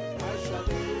 I shall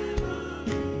be.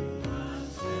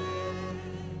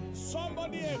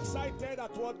 Somebody excited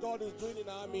at what God is doing in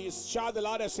our midst. Shout the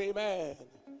loudest amen.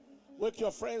 Wake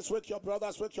your friends, wake your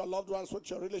brothers, wake your loved ones, wake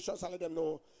your relations, and let them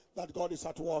know that God is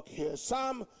at work here.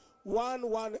 Psalm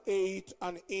 118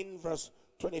 and in verse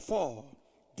 24.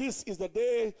 This is the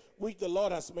day which the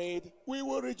Lord has made. We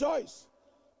will rejoice,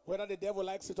 whether the devil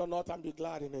likes it or not, and be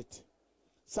glad in it.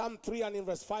 Psalm 3 and in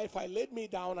verse 5, I laid me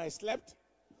down, I slept,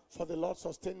 for the Lord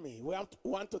sustained me. We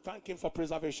want to thank him for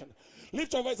preservation.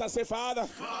 Lift your voice and say, Father,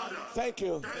 thank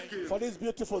you for this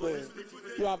beautiful day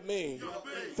you have made.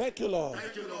 Thank you, Lord,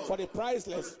 for the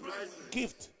priceless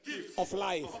gift of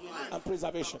life and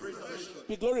preservation.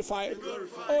 Be glorified,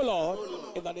 oh Lord,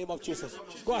 in the name of Jesus.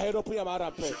 Go ahead, open your mouth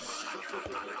and pray.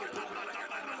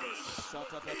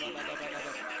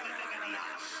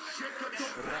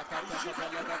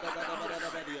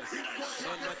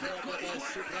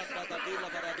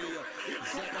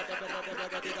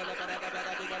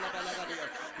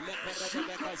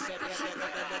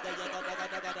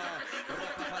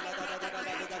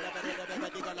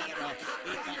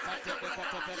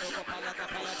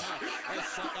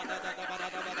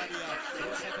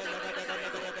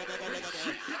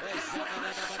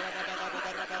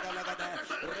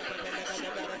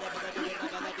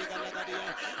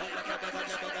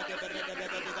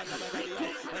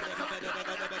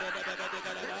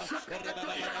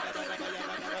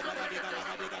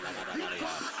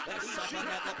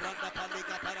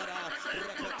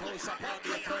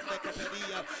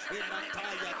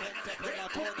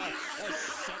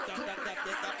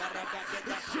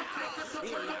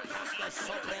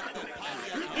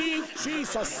 In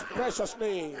Jesus' precious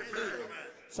name.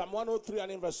 Psalm 103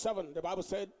 and in verse 7, the Bible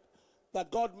said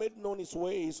that God made known his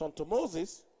ways unto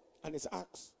Moses and his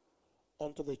acts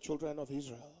unto the children of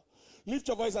Israel. Lift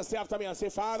your voice and say after me and say,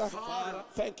 Father,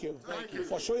 thank you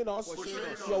for showing us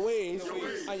your ways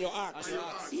and your acts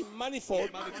in manifold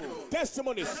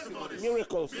testimonies,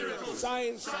 miracles,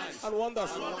 signs, and wonders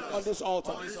on this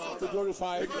altar. Be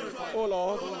glorified, oh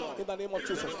Lord, in the name of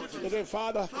Jesus. Again,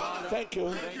 Father, thank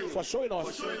you for showing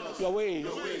us your ways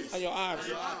and your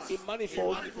acts in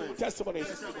manifold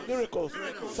testimonies, miracles,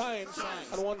 signs,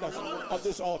 and wonders on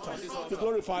this altar. Be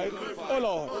glorified, oh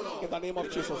Lord, in the name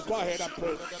of Jesus. Go ahead and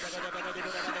pray.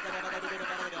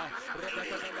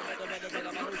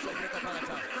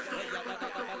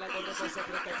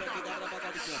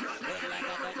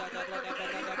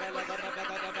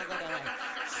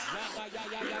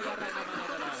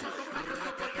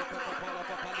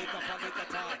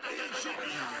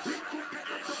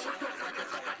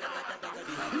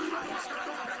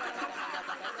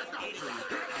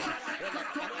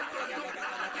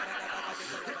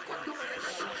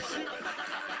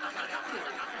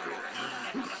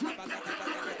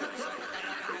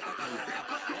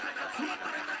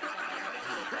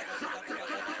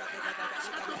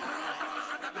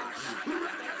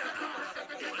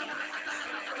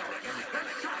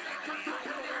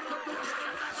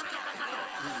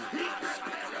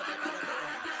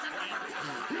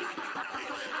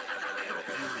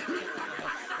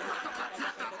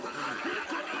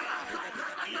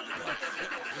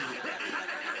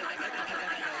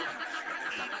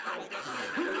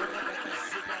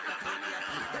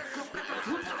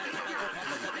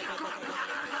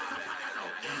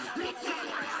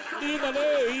 In the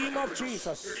name of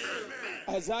Jesus.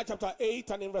 Isaiah chapter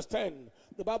 8 and in verse 10,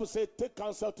 the Bible says, take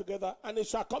counsel together and it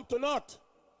shall come to naught.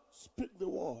 Speak the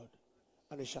word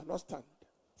and it shall not stand.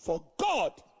 For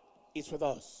God is with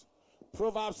us.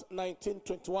 Proverbs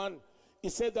 19:21.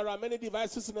 It said there are many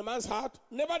devices in a man's heart.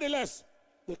 Nevertheless,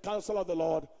 the counsel of the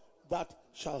Lord that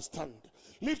shall stand.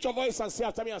 Lift your voice and say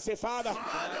after me and say, Father,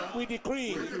 we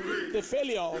decree the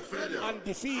failure and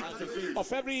defeat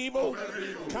of every evil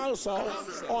counsel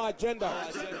or agenda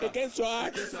against your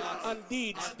acts and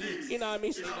deeds in our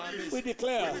midst. We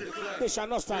declare they shall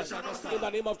not stand in the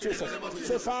name of Jesus.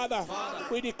 Say, Father,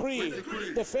 we decree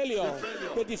the failure,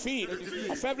 the defeat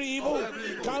of every evil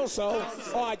counsel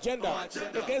or agenda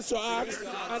against your acts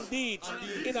and deeds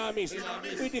in our midst.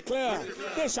 We declare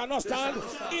they shall not stand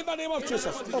in the name of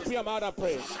Jesus. Open your mouth and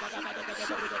pray.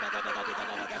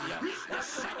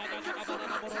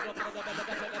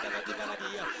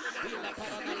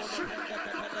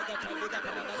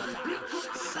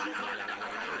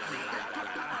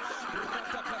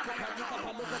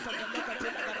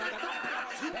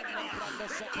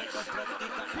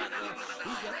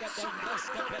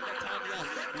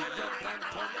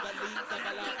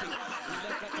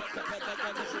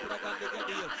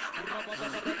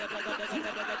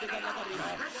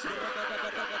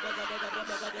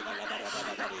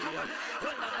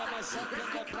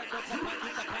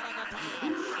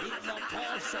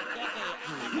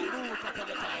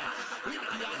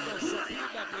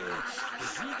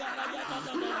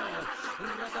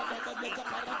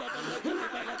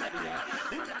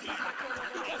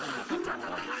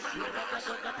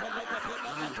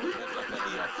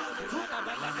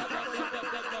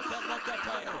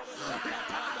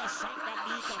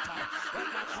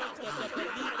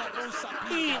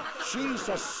 In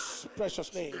Jesus'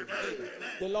 precious name.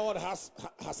 The Lord has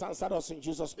answered us in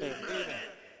Jesus' name.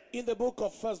 In the book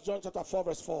of 1 John chapter 4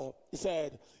 verse 4, he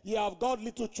said, ye have got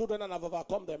little children and have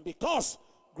overcome them, because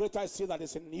greater is he that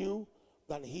is in you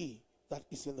than he that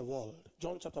is in the world.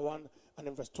 John chapter 1 and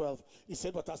in verse 12, he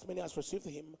said, but as many as received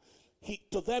him, he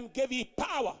to them gave he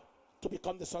power to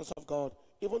become the sons of God,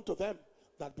 even to them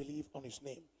that believe on his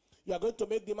name. You are going to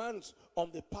make demands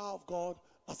on the power of God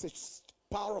as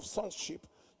a power of sonship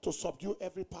to subdue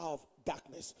every power of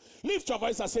darkness. Lift your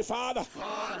voice and say, Father,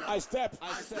 I step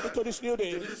into this new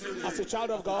day as a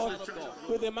child of God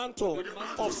with a mantle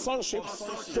of sonship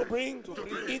to bring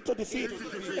into defeat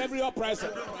every uprising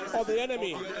of the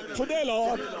enemy. Today,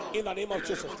 Lord, in the name of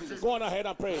Jesus, go on ahead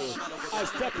and pray. I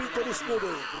step into this new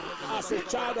day as a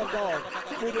child of God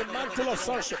with a mantle of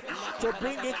sonship to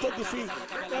bring into defeat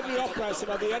every uprising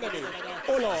of the enemy.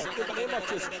 Oh Lord, in the name of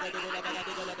Jesus.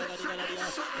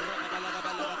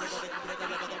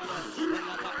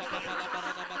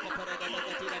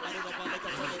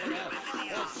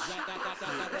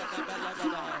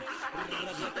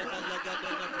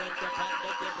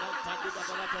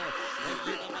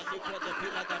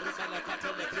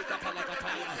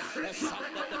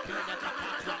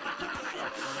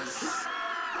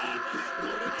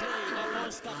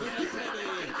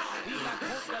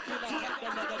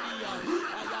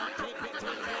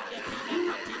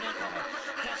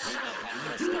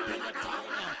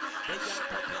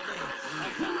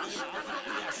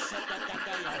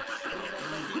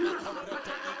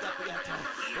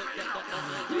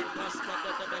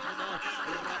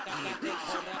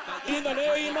 In the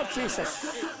name of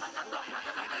Jesus,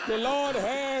 the Lord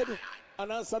heard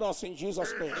and answered us in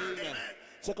Jesus' name. Amen.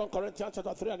 2 Corinthians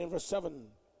chapter 3 and in verse 7.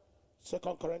 2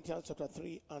 Corinthians chapter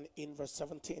 3 and in verse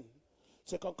 17.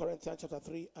 2 Corinthians chapter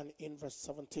 3 and in verse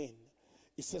 17.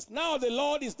 It says, now the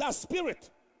Lord is that Spirit,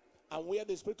 and where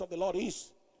the Spirit of the Lord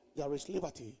is, there is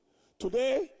liberty.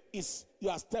 Today is you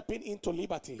are stepping into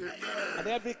liberty, and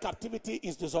every captivity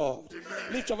is dissolved.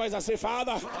 Lift your voice and say,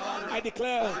 Father, I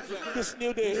declare this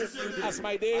new day as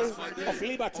my day of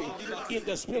liberty in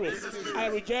the Spirit. I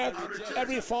reject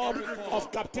every form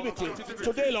of captivity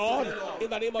today, Lord,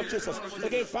 in the name of Jesus.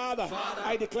 Again, Father,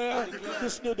 I declare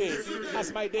this new day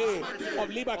as my day of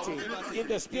liberty in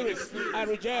the Spirit. I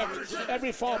reject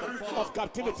every form of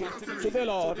captivity today,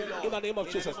 Lord, in the name of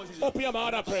Jesus. Open your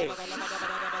mouth and pray.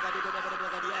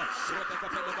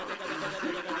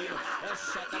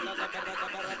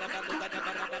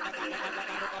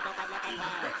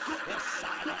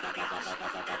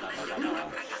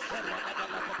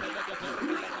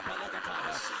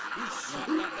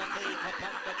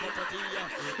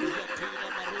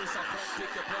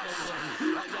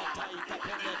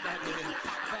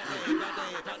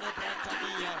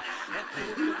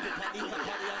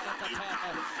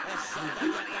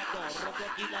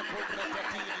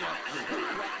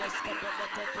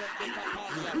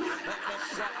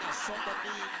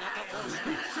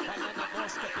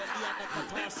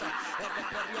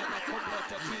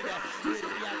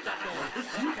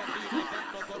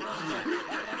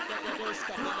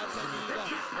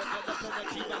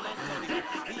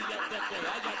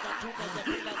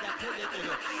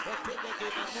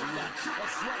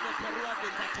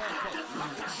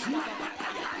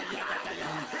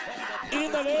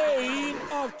 In the name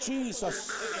of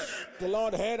Jesus, the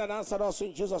Lord heard and answered us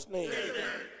in Jesus' name.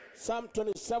 Psalm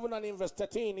 27 and in verse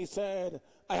 13, he said,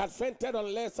 I had fainted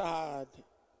unless I had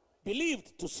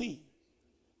believed to see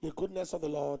the goodness of the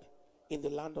Lord in the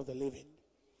land of the living.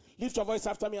 Lift your voice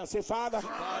after me and say, Father,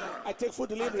 I take full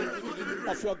delivery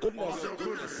of your goodness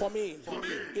for me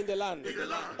in the land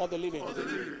of the living.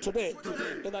 Today,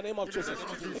 in the name of Jesus.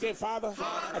 Again, Father,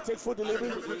 I take full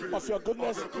delivery of your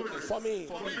goodness for me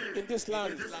in this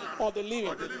land of the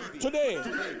living. Today,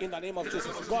 in the name of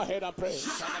Jesus. Go ahead and pray.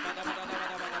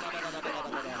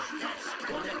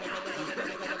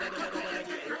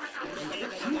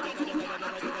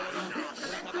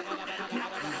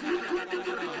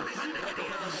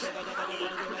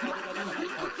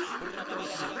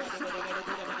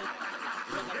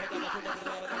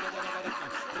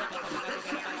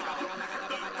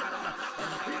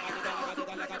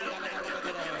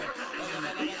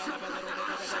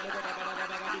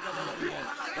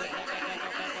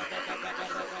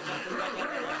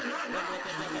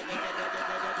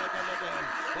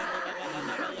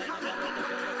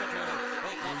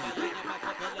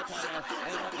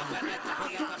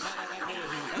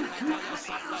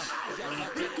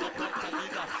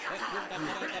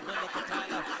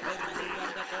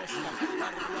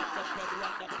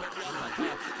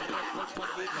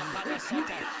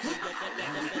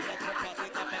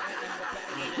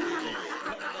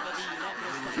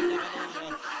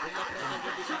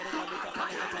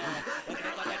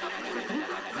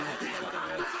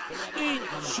 In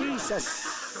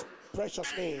Jesus'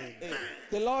 precious name.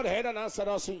 The Lord heard and answered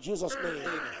us in Jesus' name.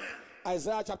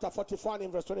 Isaiah chapter 44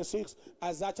 in verse 26.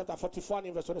 Isaiah chapter 44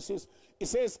 in verse 26. It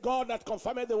says, God that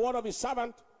confirmed the word of his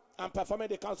servant and performed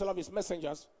the counsel of his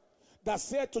messengers, that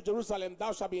said to Jerusalem,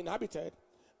 thou shalt be inhabited,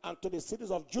 and to the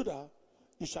cities of Judah,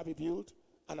 you shall be built,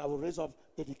 and I will raise up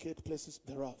the decayed places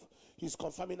thereof. He's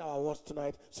confirming our words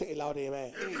tonight. Say aloud,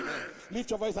 amen. Amen. Lift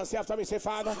your voice and say after me, say,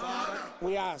 Father,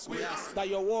 we ask that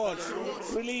your words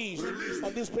released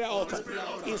on this prayer altar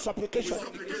in supplication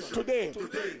today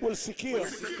will secure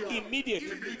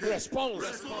immediate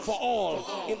response for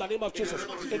all in the name of Jesus.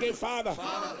 Again, Father,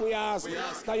 we ask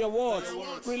that your words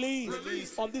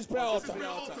released on this prayer altar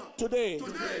today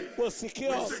will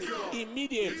secure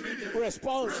immediate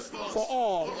response for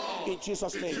all in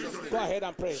Jesus' name. Go ahead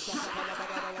and pray.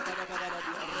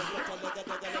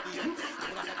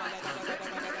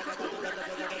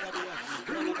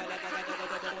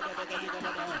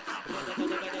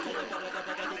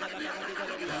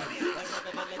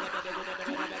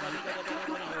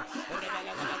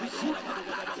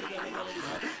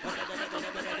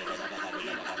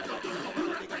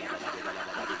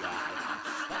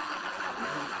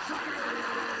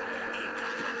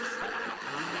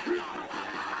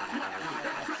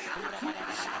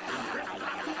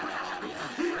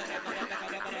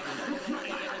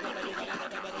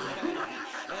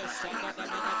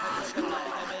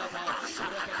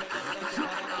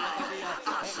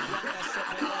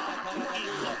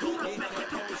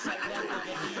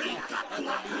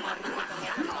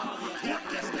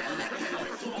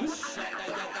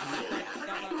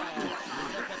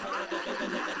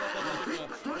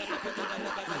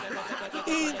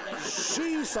 In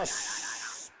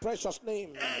Jesus' precious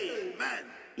name. Amen.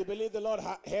 You believe the Lord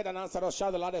heard and answered us?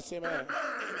 Shout the loudest amen. Amen.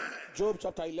 Job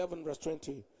chapter 11 verse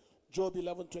 20. Job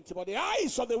 11:20. But the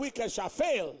eyes of the wicked shall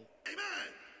fail.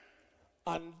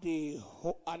 Amen.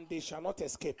 And they shall not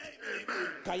escape. Amen.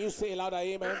 Can you say louder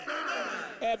amen? Amen?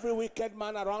 Every wicked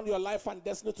man around your life and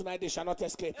destiny tonight, they shall not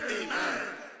escape. Amen.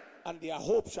 And their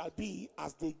hope shall be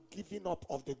as the giving up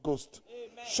of the ghost.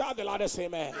 Amen. Shout the loudest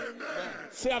amen. Amen.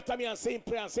 Say after me and say in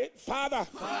prayer and say, Father,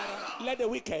 let the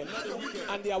wicked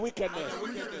and their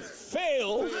wickedness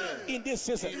fail in this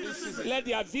season. Let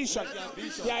their vision,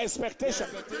 their expectation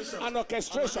and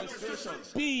orchestration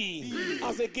be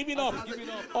as the giving up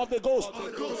of the ghost.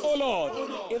 Oh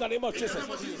Lord, in the name of Jesus.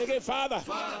 Again, Father,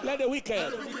 let the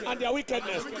wicked and their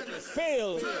wickedness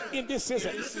fail in this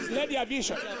season. Let their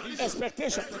vision,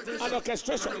 expectation and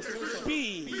orchestration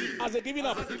be as the giving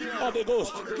up of the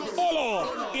ghost. Oh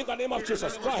Lord, in the name of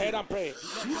Jesus. Go ahead and pray.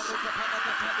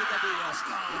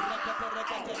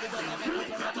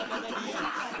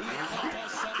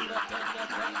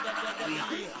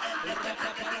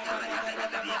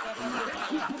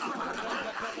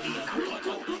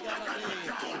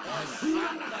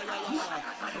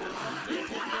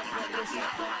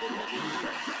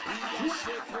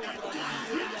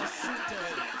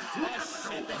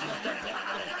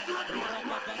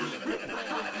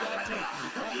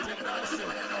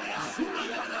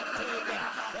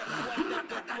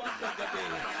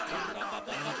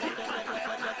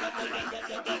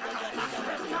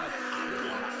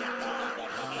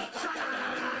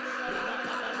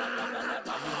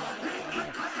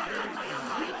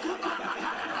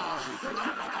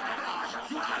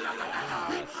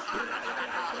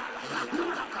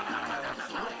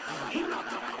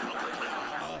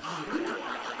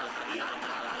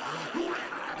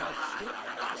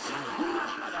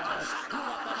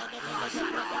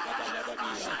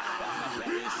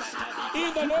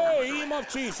 In the name of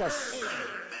Jesus,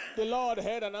 the Lord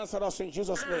heard and answered us in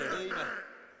Jesus' name. Amen.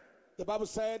 The Bible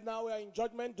said, now we are in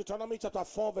judgment. Dunamis chapter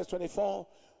 4 verse 24.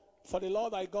 For the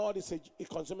Lord thy God is a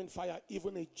consuming fire,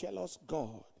 even a jealous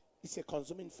God. It's a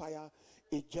consuming fire,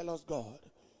 a jealous God.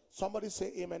 Somebody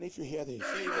say amen if you hear this.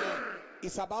 Amen.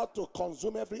 It's about to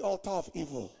consume every altar of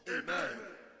evil. Amen.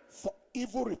 For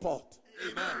evil report.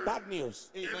 Amen. Bad news.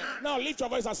 Amen. Now lift your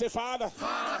voice and say, Father,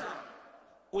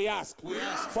 we ask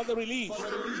for the release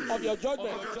of your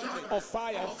judgment of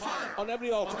fire on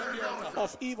every altar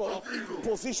of evil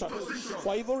position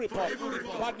for evil report,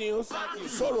 bad news,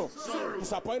 sorrow,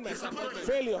 disappointment,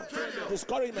 failure,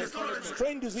 discouragement,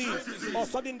 strange disease, or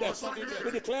sudden death.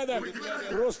 We declare them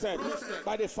roasted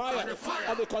by the fire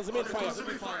of the consuming fire.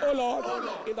 Oh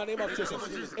Lord, in the name of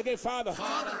Jesus. Again, Father,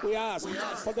 we ask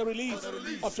for the release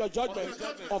of your judgment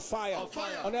of fire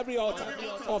on every altar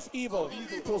of evil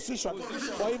position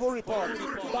for evil report,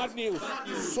 bad news,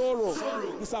 sorrow,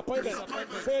 disappointment,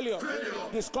 failure,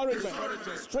 discouragement,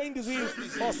 strange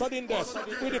disease, or sudden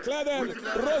death. We declare them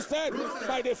roasted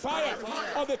by the fire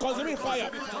of the consuming fire.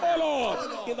 Oh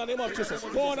Lord, in the name of Jesus,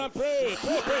 go on and pray,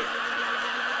 pray, pray.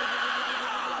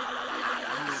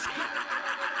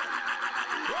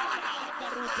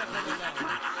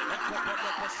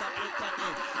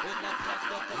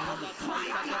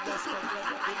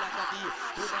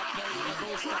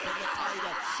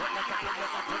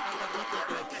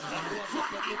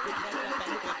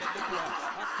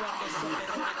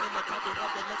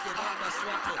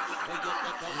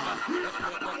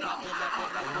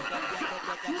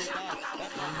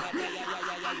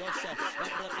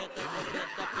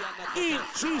 In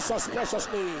Jesus'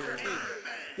 precious name.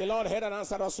 The Lord heard and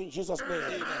answered us in Jesus' name.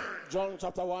 Amen. John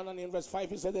chapter 1 and in verse 5,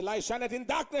 he said, the light shineth in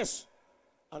darkness,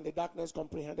 and the darkness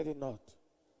comprehended it not.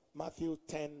 Matthew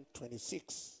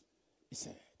 10:26, he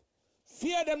said,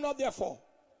 fear them not therefore,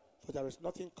 for there is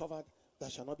nothing covered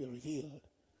that shall not be revealed,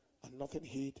 and nothing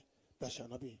hid that shall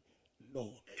not be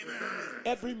known. Amen.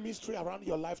 Every mystery around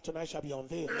your life tonight shall be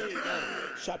unveiled,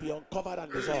 shall be uncovered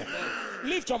and dissolved.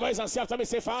 Lift your voice and say after me,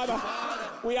 say, Father,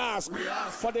 we ask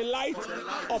for the light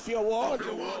of your word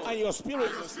and your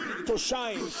spirit to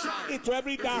shine into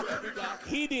every dark,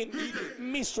 hidden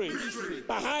mystery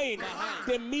behind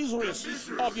the miseries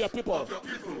of your people,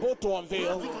 both to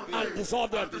unveil and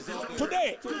dissolve them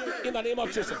today in the name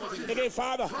of Jesus. Again,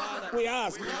 Father, we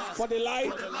ask for the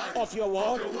light of your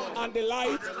word and the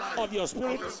light of your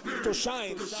spirit to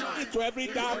shine into every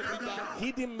dark,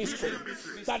 hidden mystery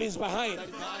that is behind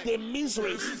the miseries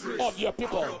of your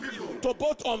people, to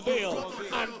both unveil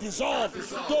and dissolve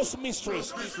those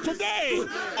mysteries today.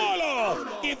 Oh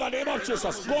Lord, in the name of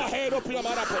Jesus, go ahead, open your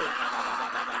mouth and pray.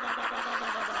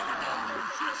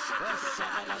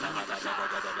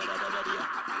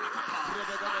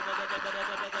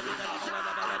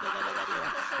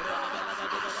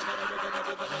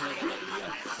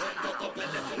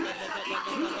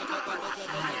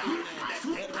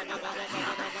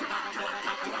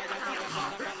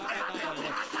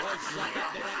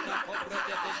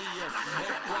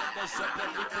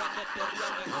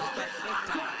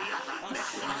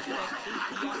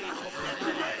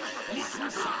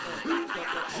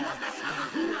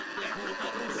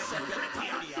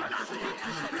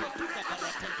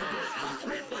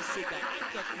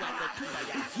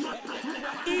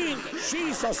 In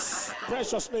Jesus'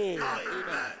 precious name.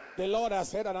 Amen. The Lord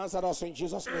has heard and answered us in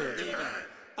Jesus' name. Amen.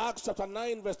 Acts chapter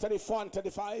 9 verse 34 and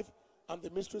 35, and the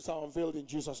mysteries are unveiled in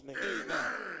Jesus' name. Amen.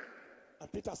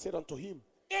 And Peter said unto him,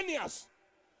 Aeneas,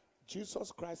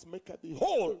 Jesus Christ maketh thee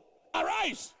whole.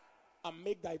 Arise and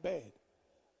make thy bed.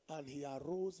 And he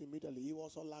arose immediately. He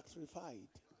was electrified.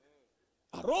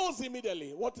 Arose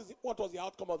immediately. What was the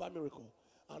outcome of that miracle?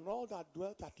 And all that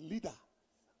dwelt at Lydda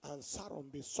and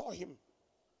Saron saw him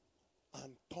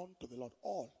and turned to the Lord.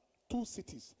 All 2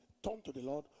 cities turned to the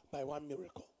Lord by one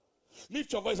miracle.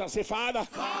 Lift your voice and say, Father,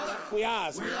 we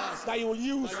ask that you will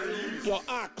use your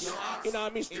axe in our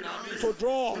midst to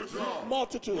draw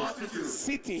multitudes,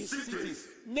 cities,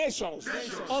 nations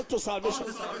unto salvation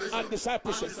and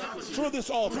discipleship through this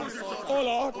altar. Oh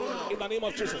Lord, in the name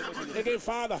of Jesus. Again,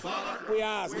 Father, we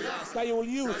ask that you will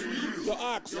use your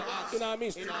axe in our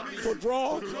midst to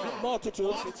draw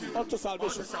multitudes unto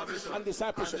salvation and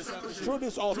discipleship through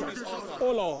this altar.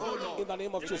 Oh Lord, in the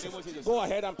name of Jesus. Go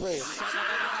ahead and pray.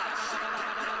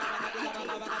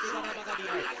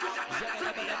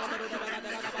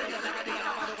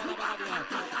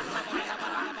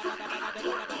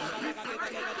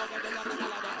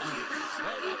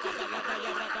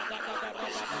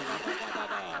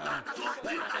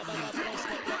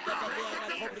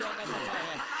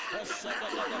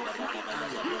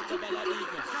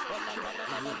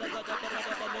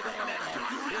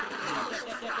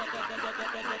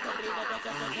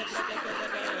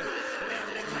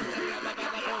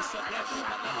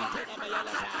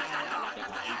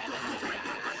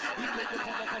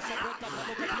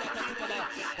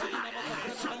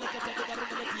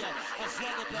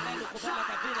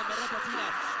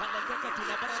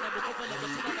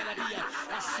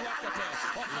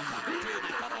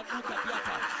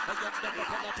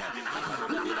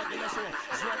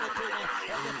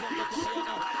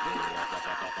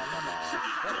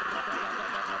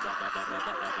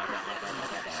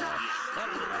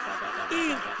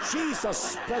 In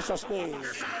Jesus' precious name.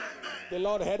 The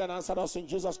Lord heard and answered us in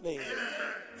Jesus' name.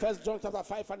 1 John chapter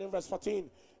 5 and in verse 14.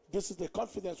 This is the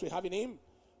confidence we have in him,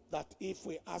 that if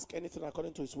we ask anything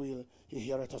according to his will, he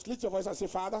heareth us. Lift your voice and say,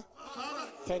 Father,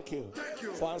 thank you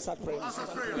for answered prayers.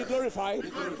 Be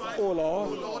glorified, oh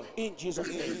Lord, in Jesus'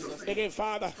 name. Again,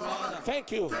 Father,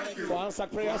 thank you for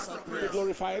answered prayers. Be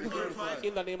glorified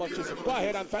in the name of Jesus. Go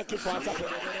ahead and thank you for answered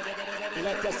prayers.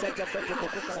 Let us set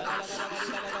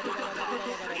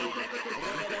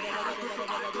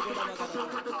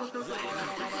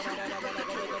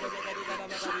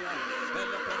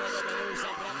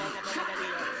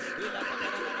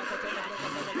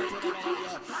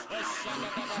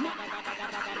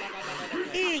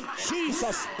in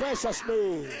Jesus' precious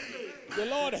name. The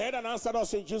Lord heard and answered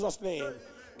us in Jesus' name.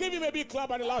 Give him a big clap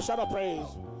and a loud shout of praise.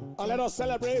 And let us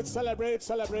celebrate, celebrate,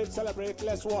 celebrate, celebrate.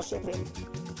 Let's worship him.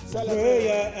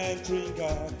 Prayer and drink,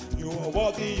 God, you are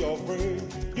worthy of praise.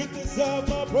 You deserve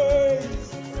my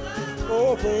praise.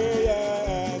 Oh, prayer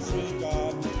and drink,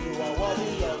 God, you are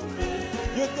worthy of praise.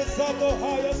 You deserve the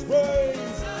highest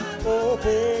praise. Oh,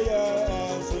 prayer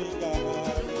and drink,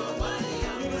 God,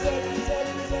 you deserve, you deserve,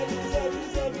 you deserve, you deserve, you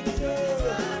deserve, you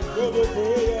deserve. You're the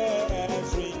prayer and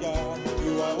drink, God,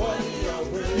 you are worthy of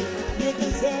praise. You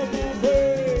deserve my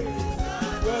praise.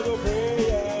 You're the prayer.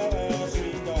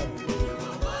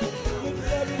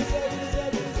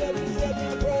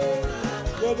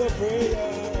 The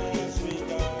prayer, sweet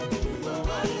God,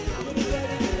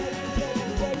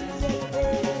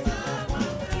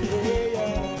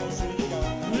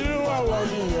 you are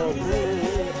worthy of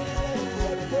praise.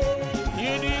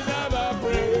 You deserve a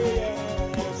praise.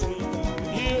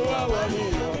 You are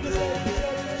worthy of praise.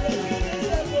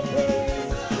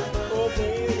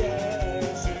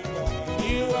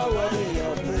 You are worthy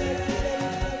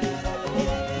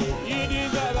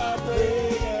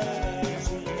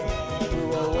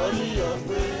of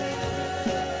praise.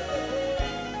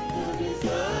 You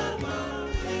deserve a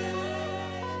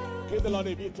praise. Give the Lord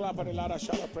a big clap and a louder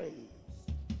shout of praise.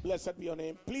 Blessed be your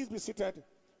name. Please be seated.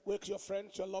 Wake your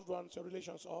friends, your loved ones, your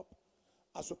relations up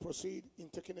as we proceed in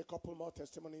taking a couple more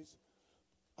testimonies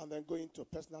and then going to a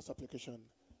personal supplication,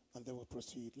 and then we'll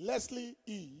proceed. Leslie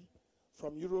E.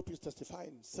 from Europe is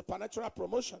testifying. Supernatural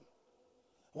promotion.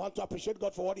 I want to appreciate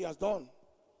God for what he has done.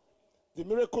 The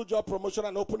miracle job promotion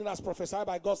and opening as prophesied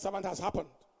by God's servant has happened.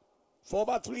 For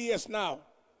over 3 years now,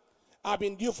 I've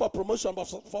been due for promotion,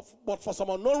 but for some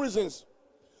unknown reasons,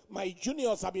 my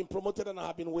juniors have been promoted and I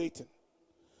have been waiting.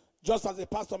 Just as the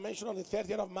pastor mentioned on the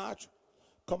 30th of March,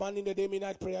 commanding the day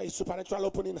midnight prayer, a supernatural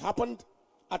opening happened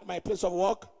at my place of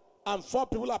work, and 4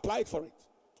 people applied for it.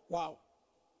 Wow.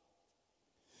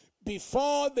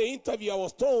 Before the interview, I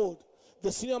was told,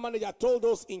 the senior manager told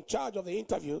those in charge of the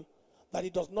interview that he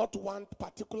does not want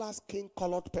particular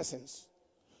skin-colored persons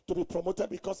to be promoted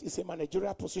because it's a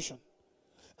managerial position.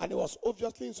 And he was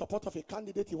obviously in support of a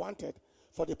candidate he wanted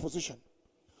for the position.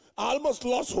 I almost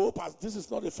lost hope, as this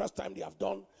is not the first time they have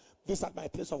done this at my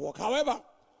place of work. However,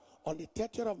 on the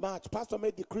 30th of March, Pastor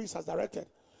made decrees as directed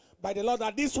by the Lord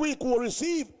that this week we will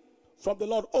receive from the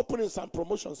Lord openings and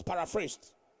promotions,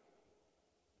 paraphrased.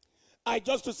 I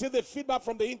just received the feedback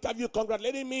from the interview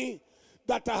congratulating me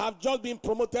that I have just been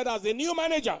promoted as the new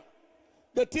manager.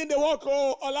 The team they work,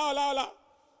 oh, Allah.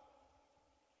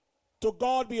 To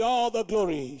God be all the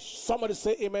glory. Somebody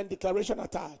say amen. Declaration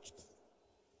attached.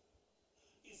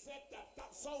 He said that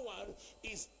someone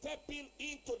is stepping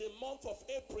into the month of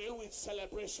April with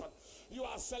celebration. You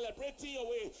are celebrating your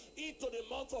way into the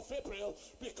month of April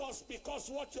because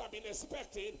what you have been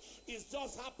expecting is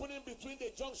just happening between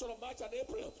the junction of March and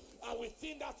April. And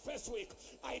within that first week,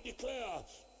 I declare,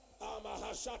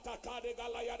 I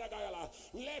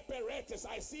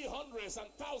see hundreds and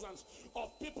thousands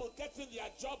of people getting their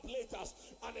job letters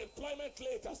and employment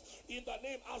letters in the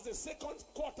name. As the second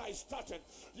quarter is starting,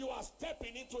 you are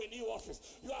stepping into a new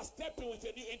office. You are stepping into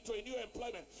a new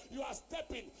employment. You are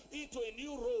stepping into a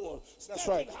new role. That's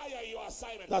right. Higher your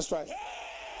assignment. That's right.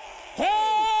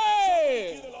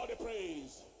 Hey! Give the Lord a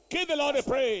praise. Give the Lord a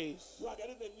praise. You are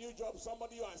getting a new job.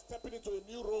 Somebody, you are stepping into a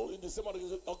new role in the same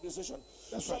organization.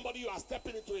 That's somebody, you are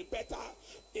stepping into a better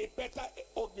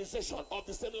organization of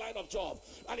the same line of job.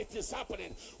 And it is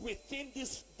happening within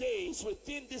these days.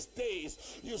 Within these days,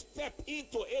 you step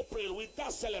into April with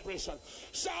that celebration.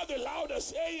 Shout the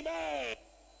loudest, amen.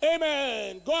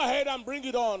 Amen. Go ahead and bring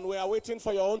it on. We are waiting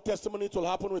for your own testimony to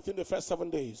happen within the first 7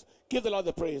 days. Give the Lord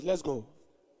the praise. Let's go.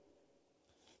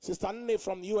 Sister Nene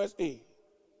from USA.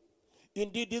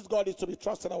 Indeed, this God is to be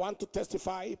trusted. I want to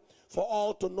testify for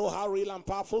all to know how real and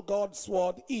powerful God's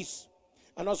word is.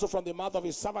 And also from the mouth of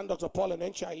his servant, Dr. Paul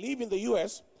Enenche. I live in the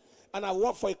U.S. and I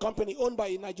work for a company owned by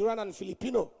a Nigerian and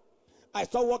Filipino. I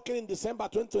started working in December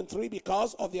 2023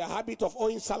 because of their habit of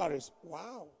owing salaries.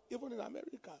 Wow. Even in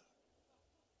America.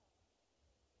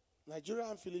 Nigeria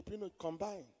and Filipino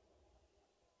combined.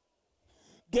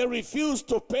 They refused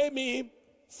to pay me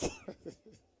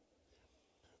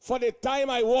for the time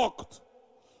I worked.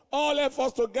 All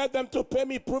efforts to get them to pay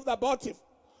me proved abortive,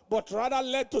 but rather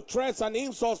led to threats and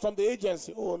insults from the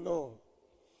agency. Oh no.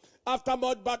 After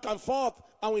much back and forth,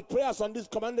 and with prayers on this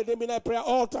commanded day midnight prayer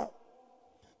altar,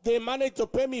 they managed to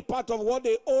pay me part of what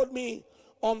they owed me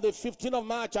on the 15th of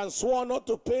March and swore not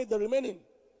to pay the remaining.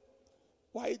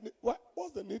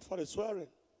 What's the need for the swearing?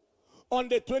 On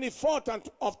the 24th and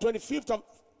 25th of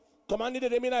commanded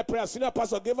day midnight prayer, senior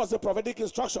pastor gave us a prophetic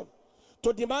instruction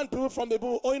to demand people from the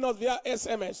bull owing us via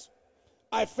SMS.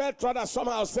 I felt rather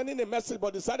somehow sending a message,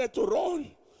 but decided to run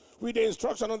with the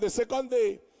instruction on the second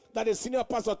day that the senior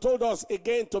pastor told us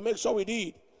again to make sure we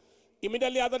did.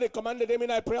 Immediately after the commanded day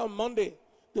midnight prayer on Monday,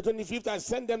 the 25th, I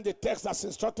sent them the text as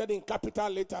instructed in capital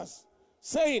letters,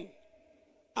 saying,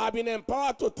 I've been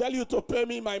empowered to tell you to pay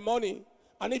me my money,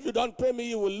 and if you don't pay me,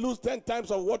 you will lose 10 times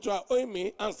of what you are owing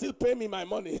me and still pay me my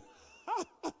money.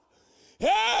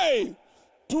 Hey!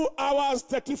 2 hours,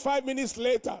 35 minutes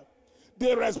later,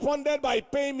 they responded by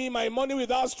paying me my money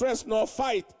without stress nor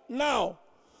fight. Now,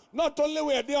 not only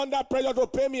were they under pressure to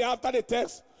pay me after the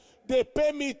text, they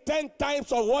pay me 10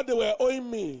 times of what they were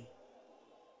owing me.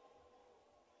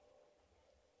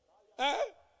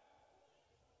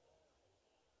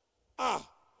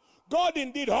 God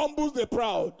indeed humbles the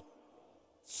proud.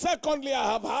 Secondly,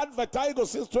 I have had vertigo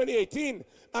since 2018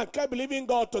 and kept believing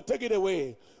God to take it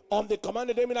away. On the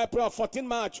commanded day midnight prayer of 14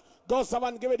 March, God's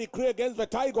servant gave a decree against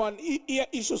vertigo and ear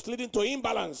issues leading to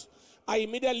imbalance. I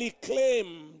immediately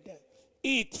claimed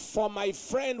it for my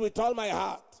friend with all my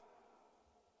heart.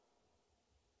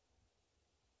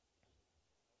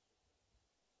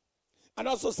 And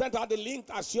also sent her the link,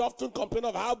 as she often complained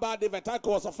of how bad the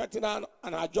vertigo was affecting her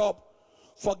and her job,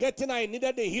 forgetting I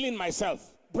needed the healing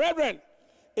myself. Brethren,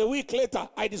 a week later,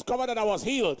 I discovered that I was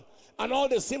healed, and all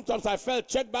the symptoms I felt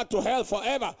checked back to hell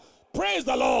forever. Praise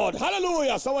the Lord.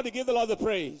 Hallelujah. Somebody give the Lord the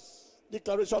praise.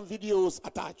 Declaration videos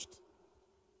attached.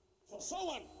 For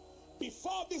someone,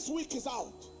 before this week is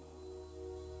out,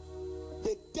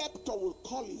 the debtor will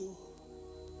call you.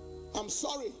 I'm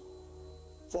sorry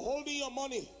for holding your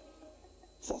money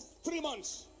for 3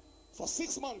 months, for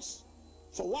 6 months,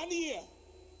 for 1 year,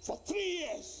 for 3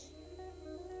 years,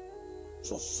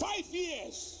 for 5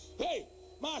 years. Hey,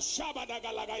 I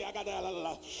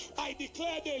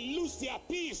declare they lose their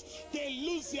peace, they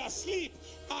lose their sleep,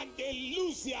 and they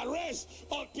lose their rest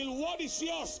until what is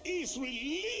yours is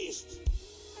released.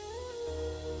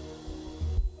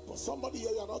 But somebody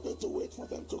here, you're not going to wait for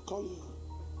them to call you.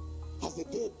 As the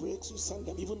day breaks, you send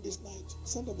them, even this night,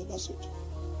 send them the message.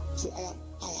 Say, I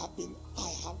have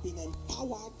been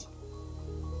empowered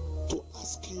to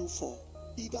ask you for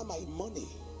either my money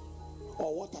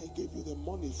or what I gave you the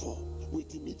money for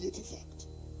with immediate effect.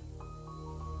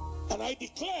 And I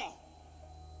declare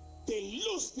they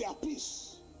lose their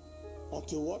peace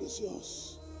until what is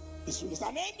yours is released.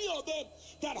 And any of them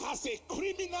that has a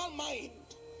criminal mind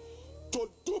to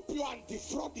dupe you and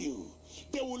defraud you,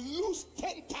 they will lose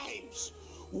 10 times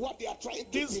what they are trying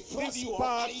to defraud you of,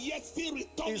 and yet still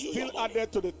return you your money.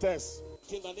 Added to the test.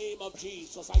 In the name of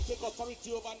Jesus, I take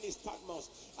authority over nystagmus.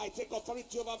 I take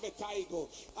authority over vertigo.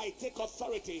 I take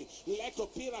authority.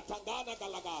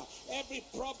 Every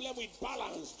problem with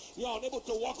balance, you are unable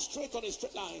to walk straight on a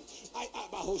straight line.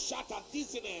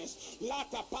 Dizziness,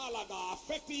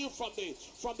 affecting you from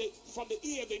the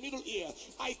ear, the middle ear.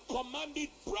 I command it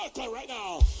broken right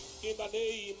now in the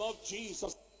name of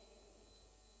Jesus.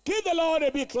 Give the Lord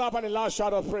a big clap and a loud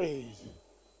shout of praise.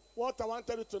 What I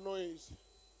wanted you to know is,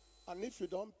 and if you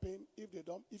don't pay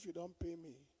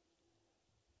me,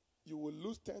 you will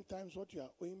lose 10 times what you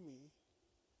are owing me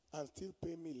and still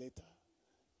pay me later.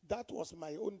 That was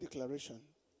my own declaration.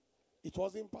 It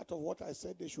wasn't part of what I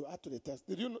said they should add to the text.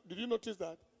 Did you notice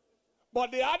that?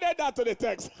 But they added that to the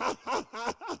text.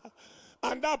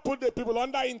 And that put the people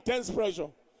under intense pressure.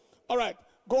 All right,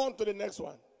 go on to the next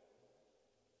one.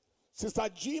 Sister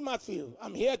G. Matthew,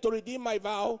 I'm here to redeem my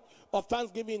vow of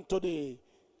thanksgiving to the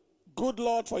good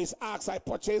Lord for his acts. I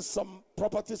purchased some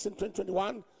properties in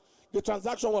 2021. The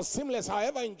transaction was seamless.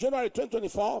 However, in January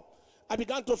 2024, I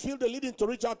began to feel the leading to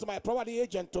reach out to my property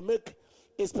agent to make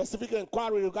a specific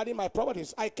inquiry regarding my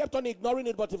properties. I kept on ignoring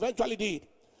it, but eventually did.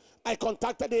 I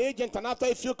contacted the agent, and after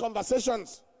a few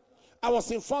conversations, I was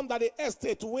informed that the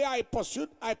estate where I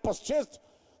purchased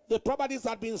the properties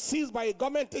had been seized by a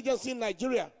government agency in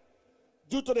Nigeria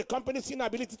due to the company's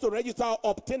inability to register or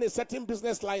obtain a certain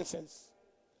business license.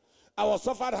 I was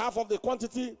offered half of the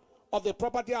quantity of the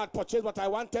property I had purchased, but I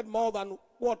wanted more than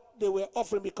what they were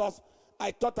offering because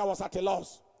I thought I was at a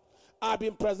loss. I've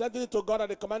been presenting it to God at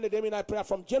the commanded day midnight prayer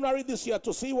from January this year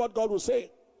to see what God will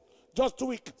say. Just 2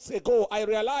 weeks ago, I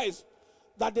realized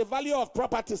that the value of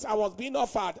properties I was being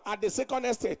offered at the second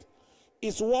estate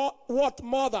is worth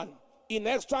more than in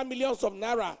extra millions of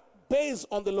naira based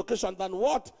on the location than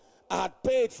what I had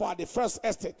paid for at the first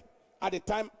estate at the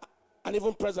time and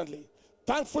even presently.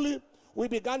 Thankfully, we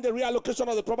began the reallocation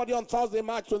of the property on Thursday,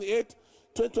 March 28,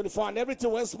 2024, and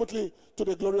everything went smoothly to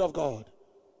the glory of God.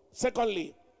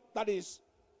 Secondly, that is,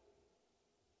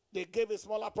 they gave a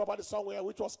smaller property somewhere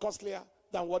which was costlier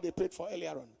than what they paid for earlier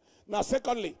on. Now,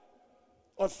 secondly,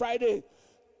 on Friday,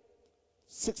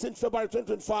 16 February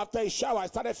 2024, after a shower, I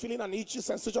started feeling an itchy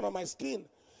sensation on my skin.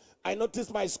 I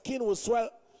noticed my skin would swell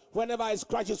whenever I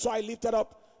scratched it, so I lifted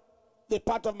up the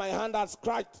part of my hand that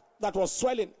scratched that was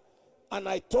swelling. And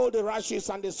I told the rashes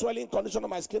and the swelling condition of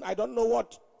my skin, I don't know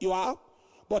what you are,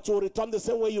 but you will return the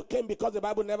same way you came, because the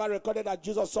Bible never recorded that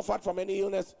Jesus suffered from any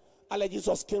illness, allergies,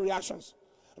 or skin reactions.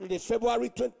 And the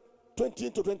February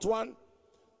 20 to 21,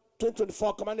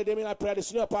 2024, commanded day midnight prayer, the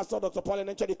senior pastor, Dr. Paul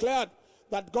Enenche, declared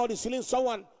that God is healing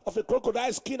someone of a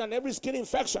crocodile skin and every skin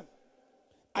infection.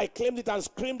 I claimed it and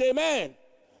screamed amen.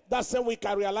 That same week,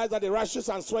 I realized that the rashes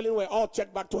and swelling were all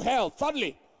checked back to health.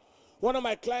 Thirdly, one of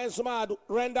my clients whom I had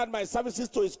rendered my services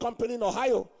to his company in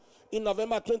Ohio in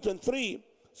November 2023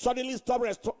 suddenly stopped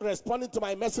responding to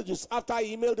my messages after I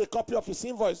emailed a copy of his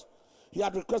invoice he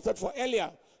had requested for earlier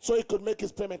so he could make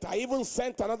his payment. I even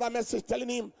sent another message telling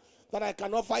him that I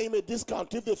can offer him a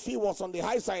discount if the fee was on the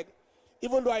high side,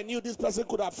 even though I knew this person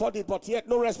could afford it, but yet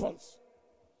no response.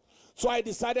 So I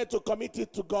decided to commit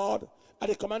it to God at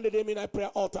the commanded day midnight prayer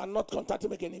altar and not contact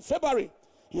him again. In February,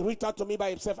 he reached out to me by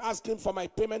himself asking for my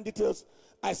payment details.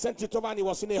 I sent it over and he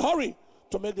was in a hurry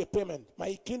to make the payment.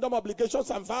 My kingdom obligations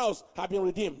and vows have been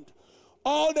redeemed.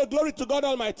 All the glory to God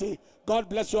Almighty. God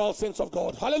bless you all, saints of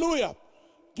God. Hallelujah.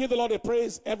 Give the Lord a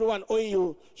praise. Everyone owing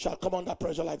you shall come under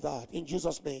pressure like that. In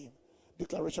Jesus' name.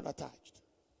 Declaration attached.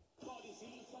 God is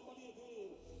healing somebody again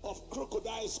of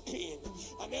crocodile skin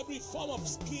and every form of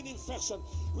skin infection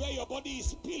where your body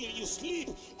is peeling, you sleep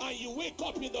and you wake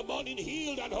up in the morning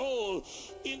healed and whole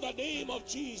in the name of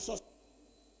Jesus.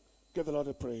 Give the Lord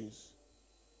a praise.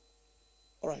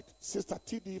 All right, Sister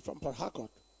TD from Port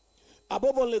Harcourt.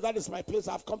 Above only, that is my place.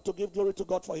 I've come to give glory to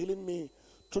God for healing me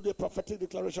through the prophetic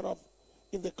declaration of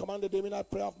in the commanded day midnight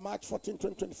prayer of March 14,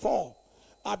 2024.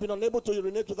 I've been unable to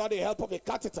urinate without the help of a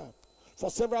catheter for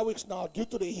several weeks now due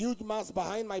to the huge mass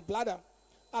behind my bladder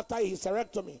after a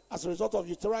hysterectomy as a result of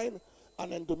uterine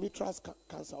and endometrial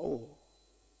cancer. Oh.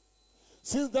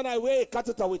 Since then, I wear a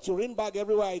catheter with urine bag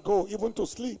everywhere I go, even to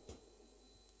sleep.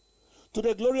 To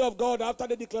the glory of God, after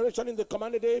the declaration in the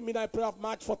commanded day midnight prayer of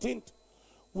March 14th,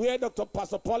 where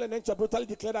Pastor Paul Enenche brutally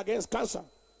declared against cancer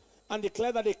and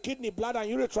declared that the kidney, bladder, and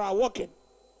urethra are working,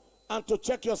 and to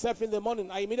check yourself in the morning.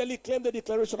 I immediately claimed the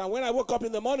declaration, and when I woke up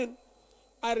in the morning,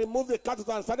 I removed the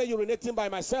catheter and started urinating by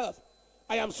myself.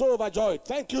 I am so overjoyed.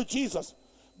 Thank you, Jesus.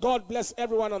 God bless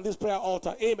everyone on this prayer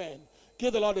altar. Amen.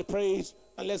 Give the Lord a praise,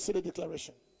 and let's see the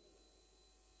declaration.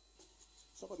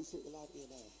 Somebody say aloud,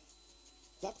 amen.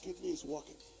 That kidney is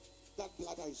working. That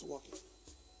bladder is working.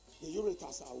 The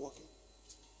ureters are working.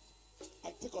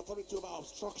 I take authority over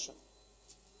obstruction.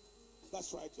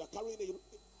 That's right. You are carrying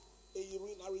a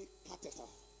urinary catheter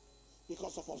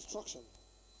because of obstruction.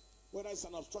 Whether it's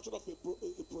an obstruction of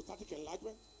a prostatic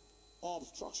enlargement or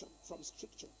obstruction from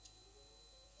stricture.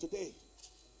 Today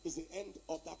is the end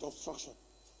of that obstruction.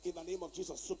 In the name of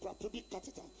Jesus, suprapubic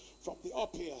catheter from the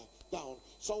up here down,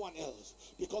 someone else,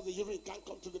 because the urine can't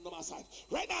come to the normal side.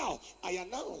 Right now, I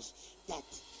announce that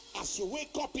as you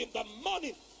wake up in the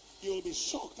morning, you will be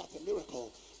shocked at the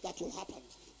miracle that will happen.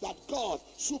 That God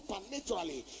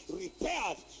supernaturally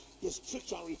repaired the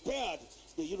stricture and repaired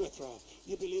the urethra.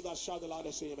 You believe that? Shout the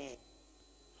loudest, say amen.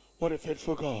 What a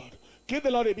faithful God. Give the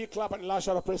Lord a big clap and a loud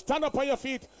shout of praise. Stand up on your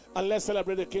feet and let's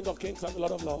celebrate the King of Kings and the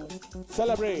Lord of Lords.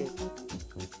 Celebrate.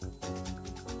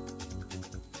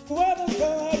 What a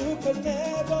God who can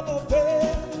never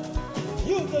fail.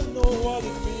 You don't know what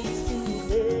it means to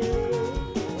fail.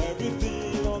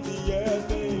 Everything on the earth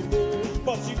may fail,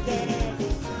 but you can.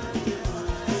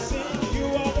 Sing, you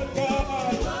are the God.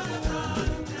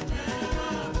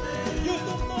 You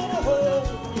don't know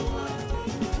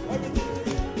everything.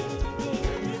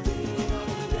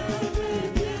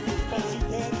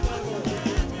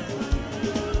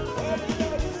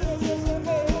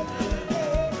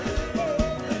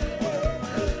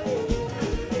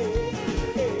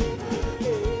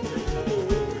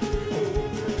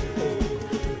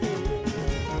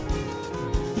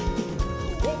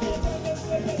 One more time.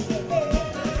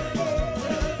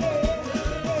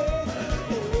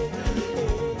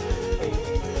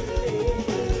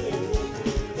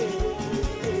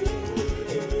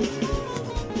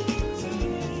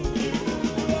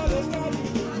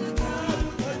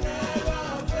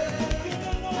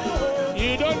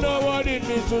 You don't know what it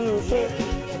means to fail.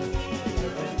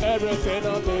 Everything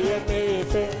on the end may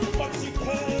fail,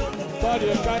 but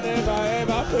you can never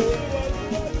ever fail.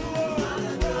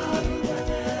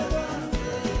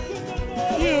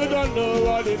 You don't know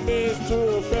what it means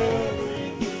to fail.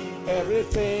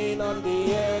 Everything on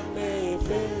the end may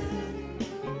fail,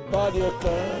 but you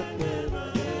can never.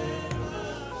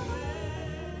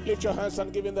 Lift your hands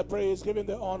and give him the praise, give him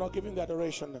the honor, give him the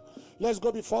adoration. Let's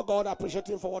go before God, appreciate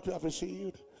him for what we have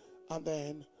received, and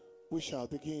then we shall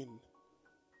begin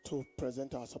to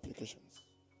present our supplications.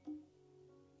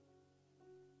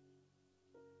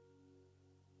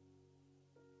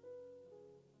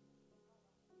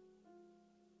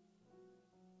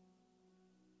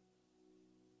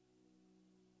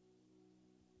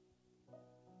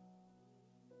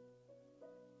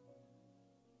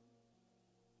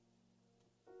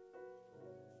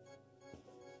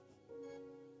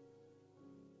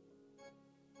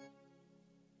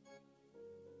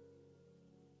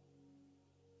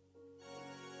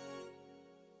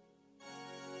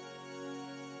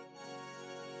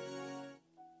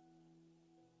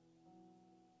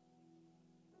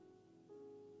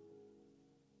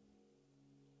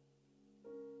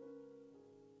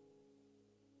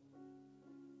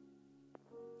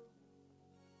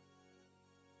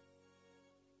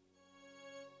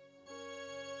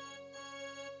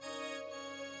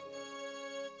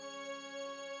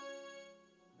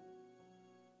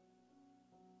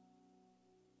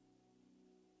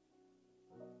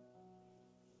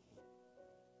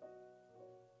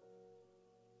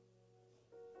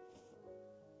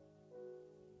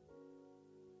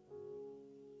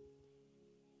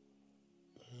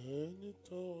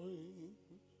 Anytime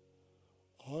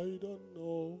I don't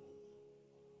know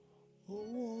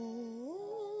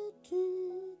what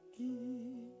to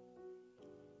do,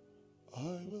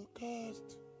 I will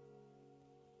cast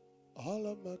all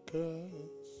of my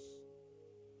cares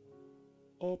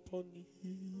upon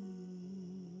you.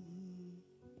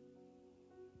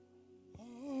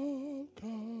 I'll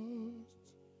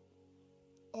cast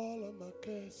all of my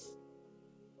cares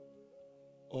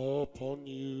upon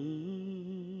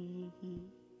you.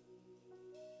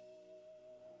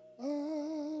 I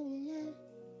will lay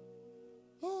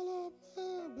all of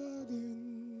my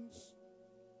burdens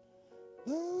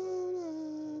down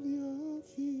at your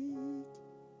feet.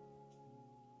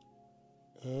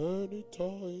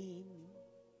 Anytime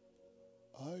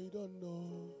I don't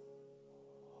know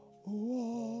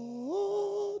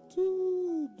what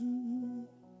to do,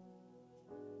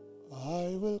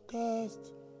 I will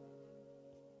cast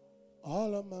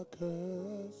all of my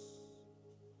cares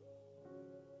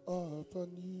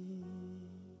upon you.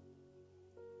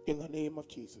 In the name of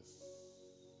Jesus.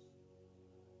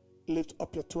 Lift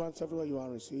up your two hands everywhere you are,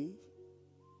 receive.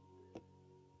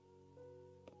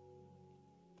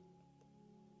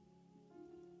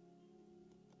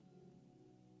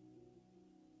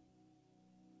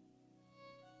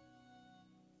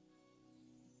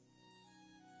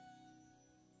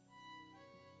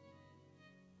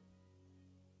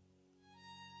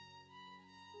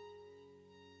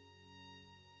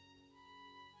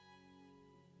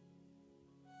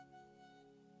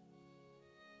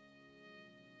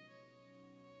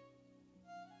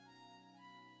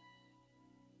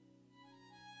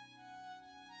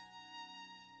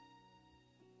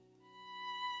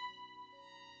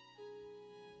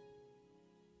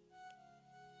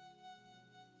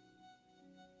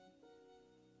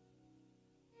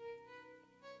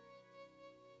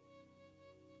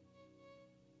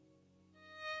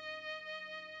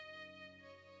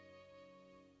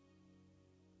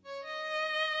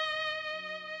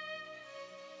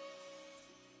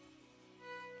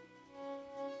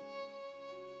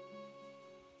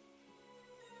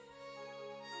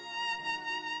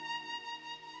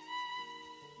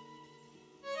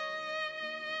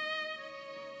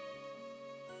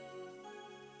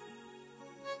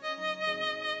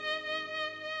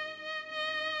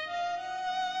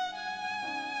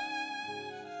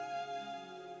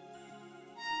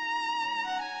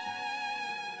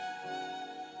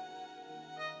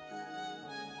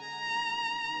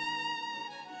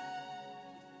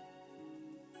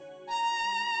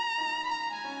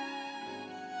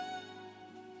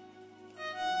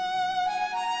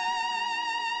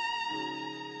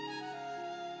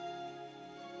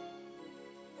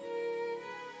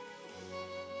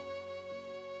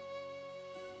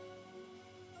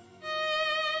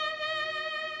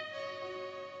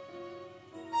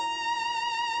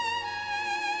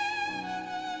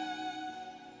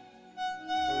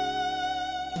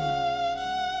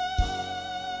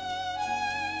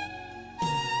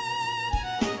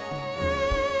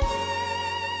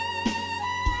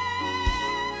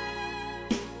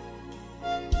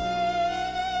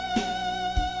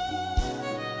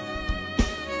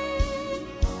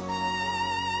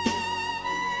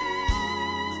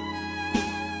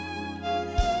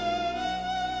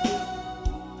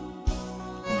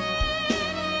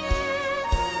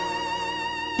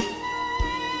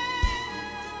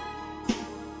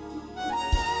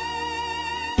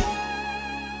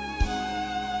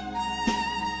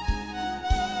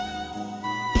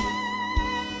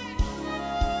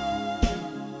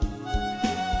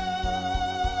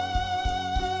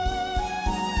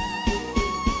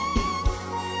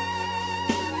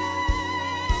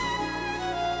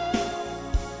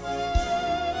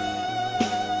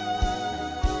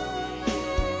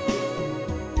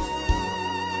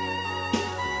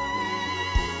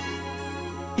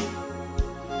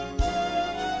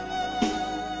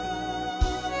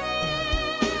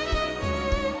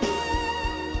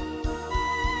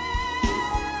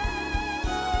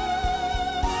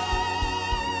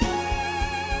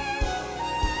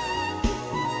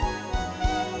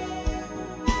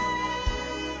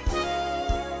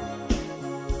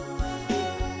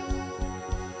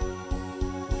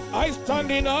 I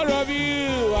stand in awe of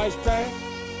you. I stand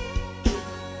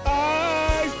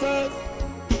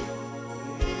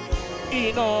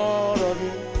in awe of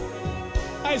you.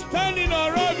 I stand in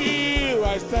awe of you.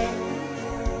 I stand.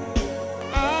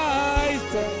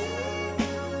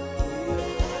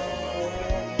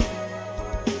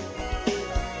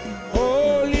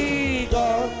 Holy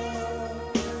God,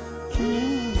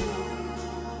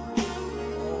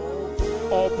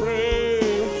 all praise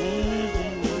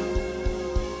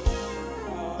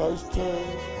I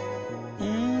stand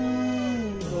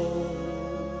in awe.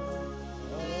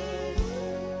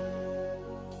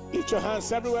 Lift your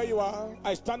hands everywhere you are.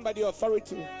 I stand by the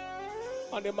authority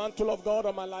and the mantle of God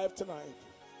on my life tonight.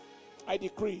 I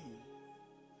decree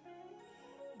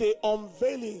the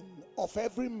unveiling of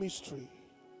every mystery,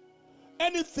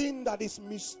 anything that is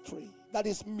mystery, that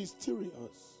is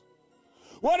mysterious,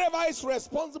 whatever is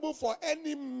responsible for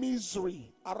any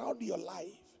misery around your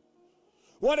life,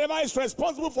 whatever is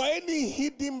responsible for any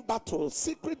hidden battle,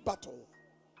 secret battle,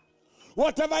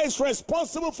 whatever is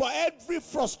responsible for every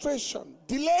frustration,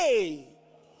 delay,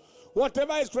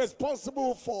 whatever is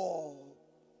responsible for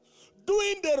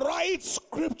doing the right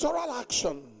scriptural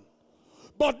action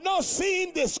but not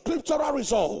seeing the scriptural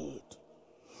result,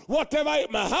 whatever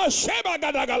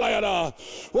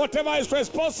is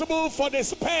responsible for the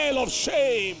spell of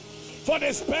shame, for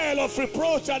the spell of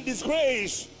reproach and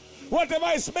disgrace, whatever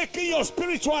is making your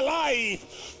spiritual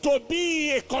life to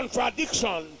be a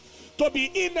contradiction, to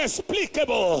be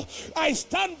inexplicable, I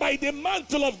stand by the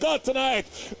mantle of God tonight.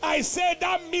 I say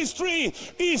that mystery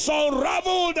is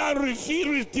unraveled and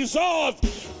revealed, dissolved,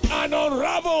 and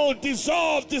unraveled,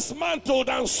 dissolved, dismantled,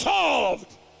 and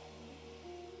solved.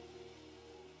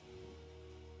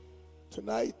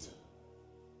 Tonight,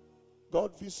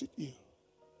 God visit you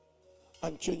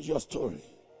and change your story.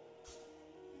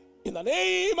 In the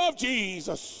name of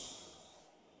Jesus,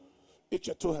 lift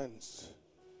your two hands.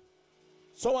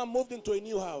 Someone moved into a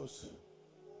new house.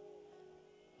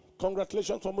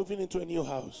 Congratulations for moving into a new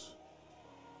house.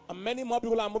 And many more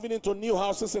people are moving into new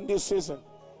houses in this season.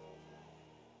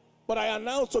 But I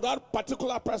announce to that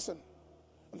particular person,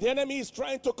 the enemy is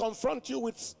trying to confront you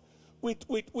with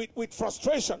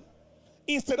frustration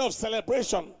instead of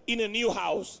celebration in a new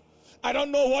house. I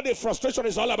don't know what the frustration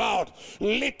is all about.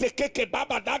 Whether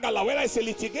it's a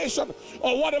litigation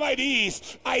or whatever it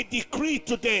is, I decree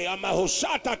today,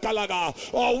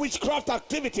 or witchcraft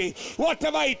activity,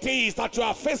 whatever it is that you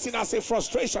are facing as a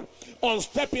frustration on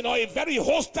stepping or a very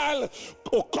hostile,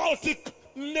 occultic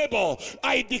neighbor,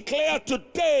 I declare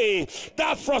today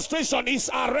that frustration is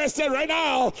arrested right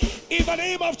now in the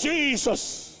name of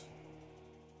Jesus.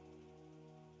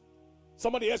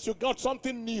 Somebody else, you got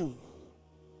something new.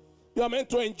 You are meant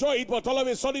to enjoy it, but all of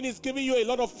a sudden it's giving you a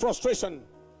lot of frustration.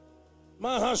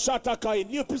 A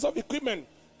new piece of equipment,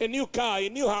 a new car, a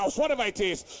new house, whatever it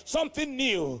is, something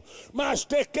new. I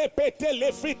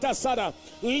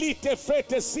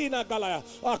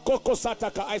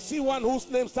see one whose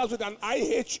name starts with an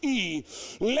IHE,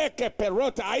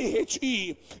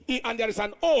 IHE, and there is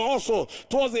an O also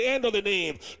towards the end of the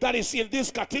name that is in this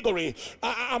category,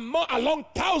 along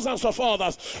thousands of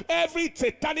others. Every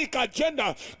satanic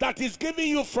agenda that is giving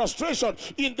you frustration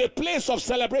in the place of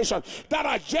celebration, that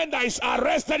agenda is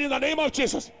arrested in the name of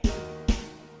Jesus.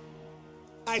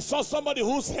 I saw somebody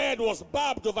whose head was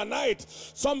barbed overnight,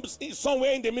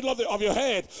 somewhere in the middle of your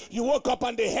head. You woke up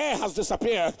and the hair has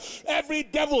disappeared. Every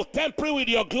devil tampering with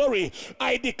your glory,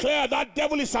 I declare that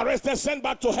devil is arrested, sent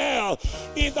back to hell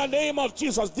in the name of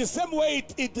Jesus. The same way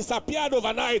it disappeared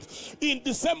overnight, in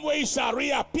the same way it shall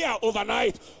reappear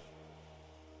overnight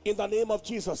in the name of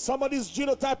Jesus. Somebody's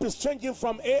genotype is changing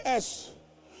from AS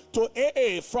to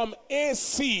AA, from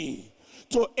AC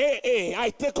to AA.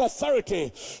 I take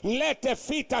authority. Let the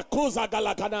feet accusa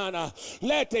galakanana.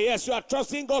 Yes, you are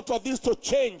trusting God for this to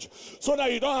change so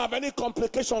that you don't have any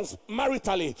complications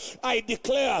maritally. I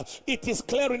declare it is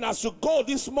clearing as you go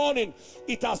this morning.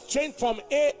 It has changed from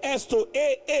AS to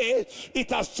AA. It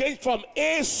has changed from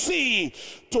AC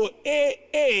to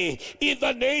AA in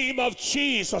the name of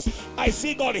Jesus. I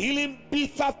see God healing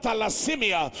beta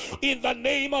thalassemia in the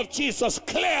name of Jesus.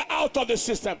 Clear out of the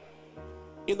system.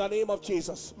 In the name of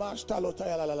Jesus. By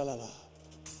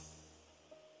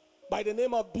the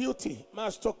name of beauty,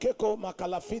 Mastokeko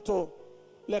Makalafito,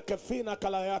 Lekefina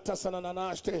Kalayata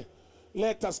Sanananaste,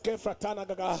 let us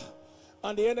Kefratana.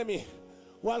 And the enemy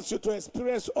wants you to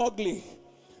experience ugly,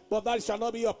 but that shall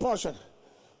not be your portion.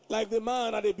 Like the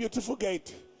man at the beautiful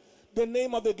gate. The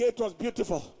name of the gate was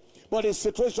beautiful, but his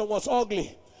situation was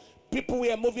ugly. People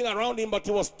were moving around him, but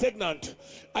he was stagnant.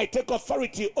 I take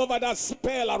authority over that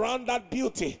spell around that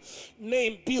beauty.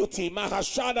 Name beauty.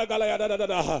 Mahashada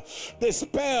Galayadadada. The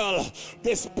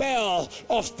spell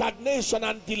of stagnation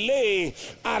and delay.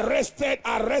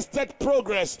 Arrested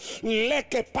progress.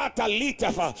 Lekepata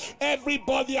litafa.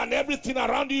 Everybody and everything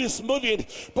around you is moving,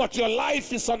 but your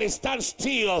life is on a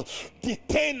standstill,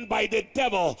 detained by the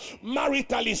devil,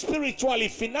 maritally, spiritually,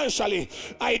 financially.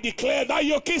 I declare that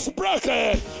yoke is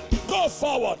broken. Go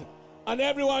forward. And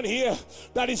everyone here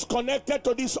that is connected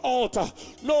to this altar,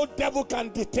 no devil can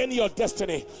detain your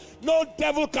destiny. No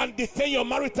devil can detain your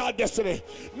marital destiny.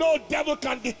 No devil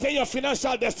can detain your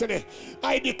financial destiny.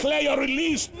 I declare your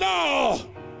release now.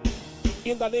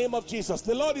 In the name of Jesus.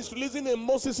 The Lord is releasing a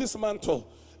Moses' mantle.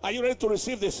 Are you ready to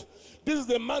receive this? This is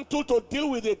the mantle to deal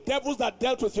with the devils that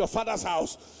dealt with your father's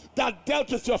house, that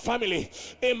dealt with your family.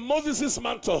 A Moses'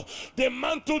 mantle. The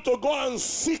mantle to go and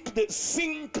sink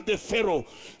the Pharaoh.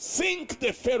 Sink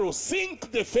the Pharaoh.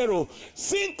 Sink the Pharaoh.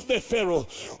 Sink the Pharaoh.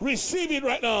 Receive it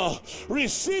right now.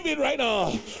 Receive it right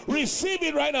now. Receive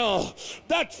it right now.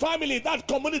 That family, that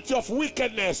community of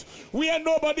wickedness, where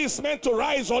nobody is meant to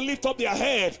rise or lift up their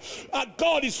head.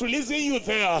 God is releasing you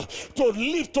there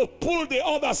to pull the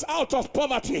others out of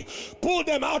poverty. Pull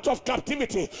them out of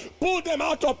captivity. Pull them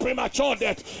out of premature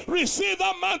death. Receive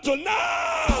that mantle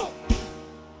now.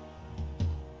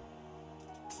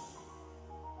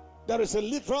 There is a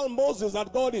literal Moses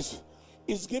that God is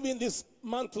giving this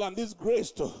mantle and this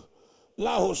grace to.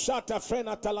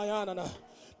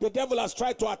 The devil has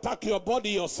tried to attack your body,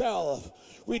 yourself,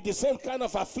 with the same kind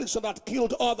of affliction that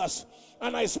killed others.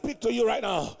 And I speak to you right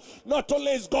now. Not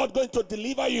only is God going to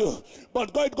deliver you,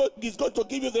 but God is going to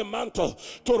give you the mantle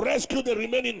to rescue the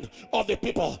remaining of the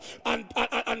people, and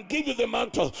give you the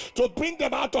mantle to bring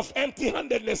them out of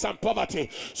empty-handedness and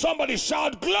poverty. Somebody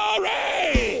shout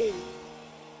glory!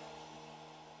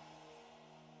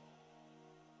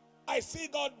 I see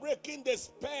God breaking the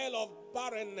spell of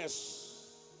barrenness.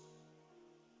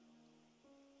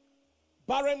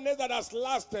 Barrenness that has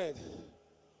lasted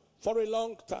for a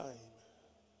long time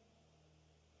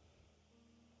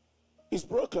is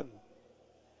broken.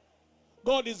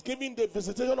 God is giving the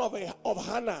visitation of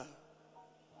Hannah.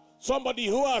 Somebody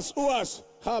who has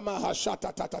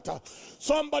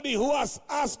somebody who has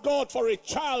asked God for a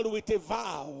child with a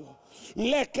vow.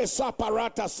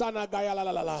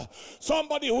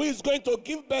 Somebody who is going to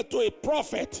give birth to a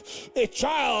prophet, a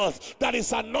child that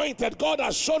is anointed. God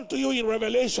has shown to you in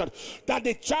Revelation that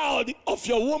the child of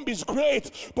your womb is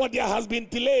great, but there has been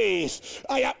delays.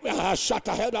 I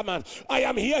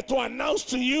am here to announce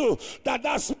to you that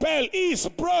that spell is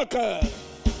broken.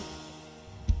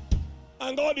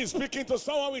 And God is speaking to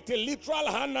someone with a literal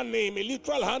Hannah name, a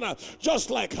literal Hannah, just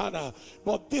like Hannah.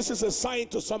 But this is a sign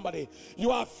to somebody.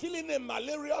 You are feeling a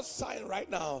malarious sign right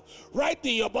now. Right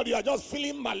in your body, you are just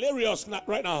feeling malarious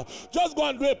right now. Just go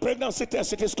and do a pregnancy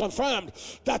test. It is confirmed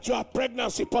that you are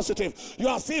pregnancy positive. You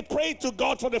are still praying to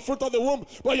God for the fruit of the womb,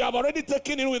 but you have already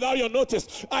taken it without your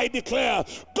notice. I declare,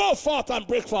 go forth and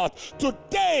break forth.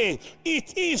 Today,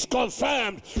 it is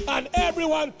confirmed. And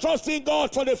everyone trusting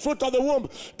God for the fruit of the womb,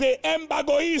 the embargo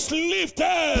is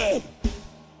lifted.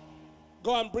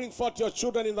 Go and bring forth your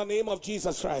children in the name of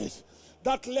Jesus Christ.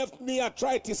 That left knee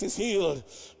arthritis is healed.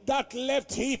 That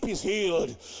left hip is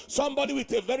healed. Somebody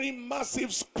with a very massive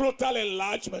scrotal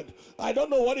enlargement. I don't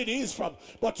know what it is from,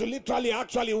 but you literally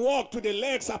actually walk with the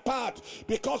legs apart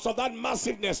because of that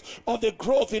massiveness of the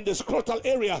growth in the scrotal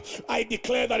area. I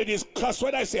declare that it is cursed,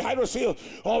 whether it's a hydrocele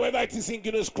or whether it is in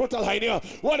scrotal hernia,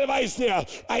 whatever is there.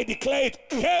 I declare it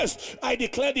cursed. I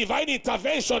declare divine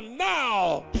intervention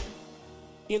now.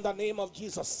 In the name of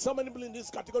Jesus. So many people in this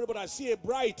category, but I see a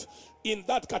bright in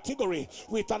that category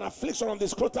with an affliction on the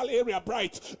scrotal area,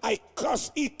 bright. I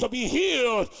curse it to be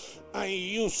healed, and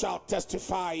you shall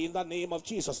testify in the name of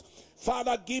Jesus.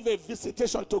 Father, give a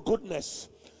visitation to goodness.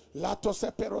 Lato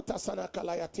seperota sana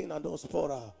kalayatina no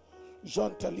spora.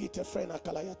 Jontelite frena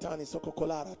kalayatani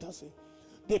sokokolara tasi.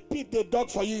 The pit they dug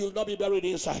for you, you'll not be buried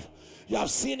inside. You have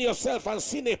seen yourself and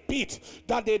seen a pit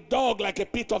that they dug like a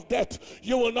pit of death.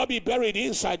 You will not be buried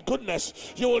inside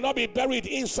goodness. You will not be buried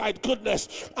inside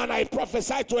goodness. And I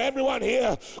prophesy to everyone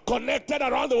here connected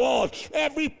around the world,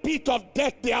 every pit of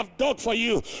death they have dug for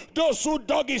you, those who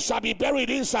dug it shall be buried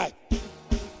inside.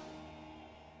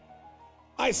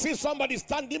 I see somebody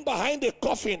standing behind a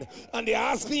coffin and they're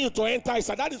asking you to enter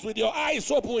inside. That is with your eyes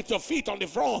open, with your feet on the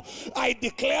floor. I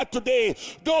declare today,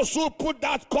 those who put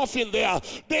that coffin there,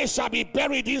 they shall be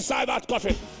buried inside that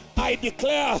coffin. I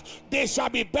declare they shall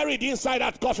be buried inside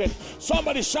that coffin.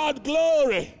 Somebody shout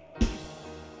glory.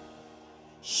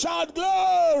 Shout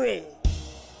glory.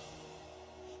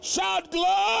 Shout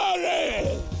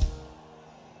glory.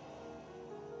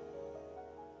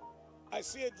 I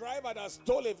see a driver that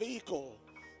stole a vehicle,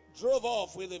 drove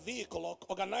off with a vehicle, or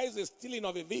organized the stealing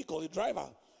of a vehicle, a driver.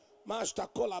 Master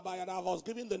Kolabaya, I was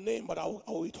given the name, but I'll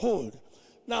withhold.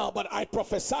 Now, but I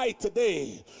prophesy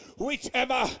today,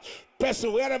 whichever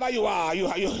person, wherever you are,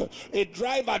 a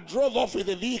driver drove off with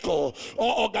a vehicle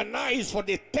or organized for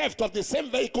the theft of the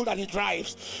same vehicle that he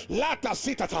drives.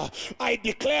 I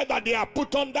declare that they are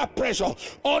put under pressure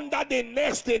under the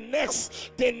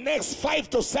next 5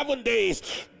 to 7 days.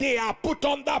 They are put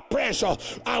under pressure,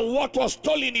 and what was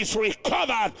stolen is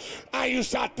recovered, and you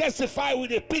shall testify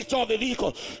with a picture of the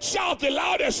vehicle. Shout the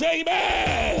loudest,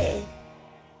 amen.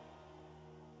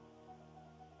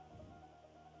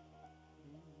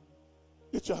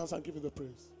 Lift your hands and give him the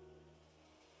praise.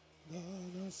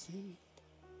 Danasi,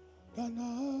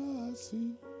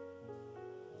 Danasi,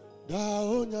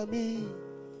 Daonyami,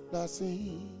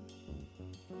 Nasi.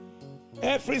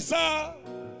 Every sir,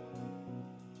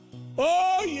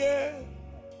 oh yeah,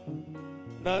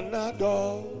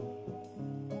 Nanado,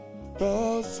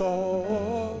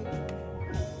 Doso,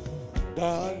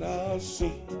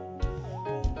 Danasi,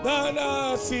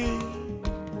 Danasi,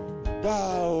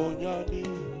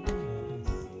 Daonyami.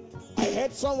 I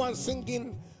heard someone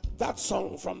singing that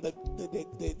song from the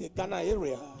Ghana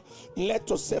area.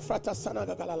 Leto Sefrata Sana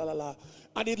Gagalala.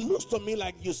 And it looks to me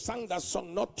like you sang that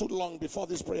song not too long before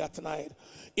this prayer tonight.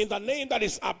 In the name that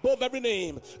is above every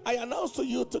name, I announce to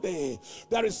you today,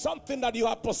 there is something that you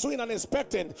are pursuing and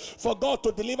expecting for God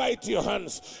to deliver it to your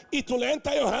hands. It will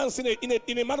enter your hands in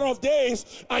a matter of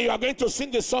days, and you are going to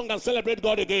sing the song and celebrate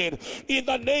God again. In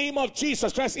the name of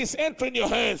Jesus Christ, it's entering your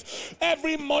hands.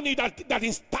 Every money that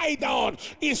is tied down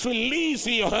is released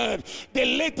in your hand. The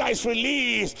letter is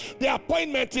released. The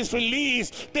appointment is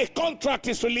released. The contract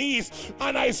is released.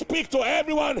 And I speak to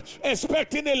everyone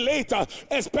expecting a letter,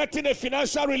 expecting a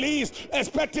financial release,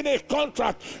 expecting a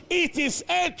contract. It is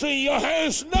entering your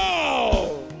hands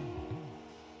now.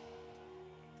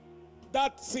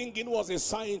 That singing was a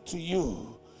sign to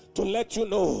you, to let you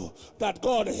know that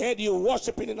God heard you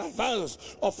worshiping in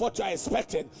advance of what you are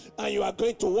expecting, and you are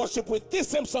going to worship with this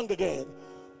same song again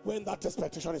when that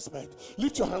expectation is met.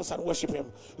 Lift your hands and worship him.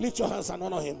 Lift your hands and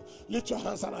honor him. Lift your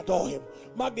hands and adore him.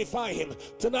 Magnify him.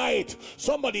 Tonight,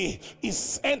 somebody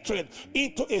is entering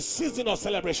into a season of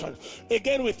celebration.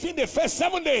 Again, within the first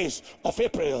 7 days of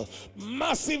April,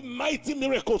 massive, mighty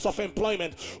miracles of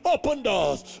employment, open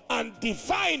doors, and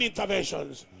divine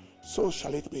interventions. So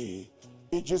shall it be.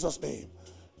 In Jesus' name.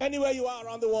 Anywhere you are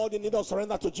around the world in need of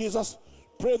surrender to Jesus,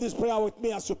 pray this prayer with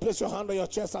me as you place your hand on your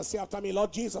chest and say after me,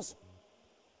 Lord Jesus.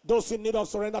 Those in need of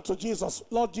surrender to Jesus,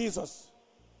 Lord Jesus,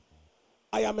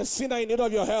 I am a sinner in need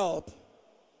of your help.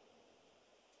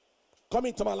 Come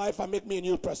into my life and make me a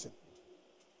new person.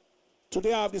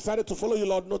 Today I have decided to follow you,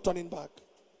 Lord, no turning back.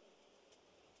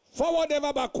 Forward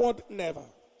ever, backward never.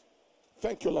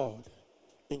 Thank you, Lord.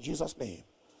 In Jesus' name.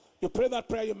 You pray that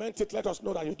prayer, you meant it, let us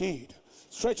know that you did.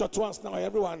 Stretch your two hands now,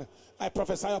 everyone. I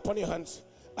prophesy upon your hands.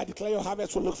 I declare your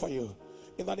harvest will look for you.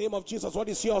 In the name of Jesus, what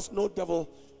is yours, no devil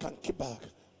can keep back.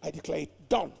 I declare it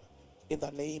done in the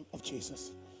name of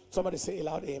Jesus. Somebody say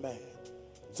aloud amen.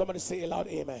 Somebody say aloud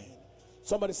amen.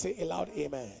 Somebody say aloud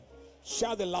amen.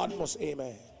 Shout the loudmost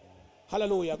amen.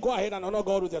 Hallelujah. Go ahead and honor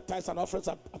God with your tithes and offerings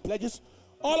and pledges.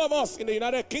 All of us in the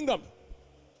United Kingdom,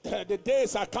 the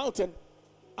days are counting,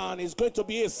 and it's going to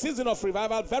be a season of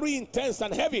revival, very intense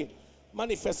and heavy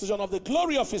manifestation of the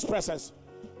glory of his presence.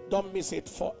 Don't miss it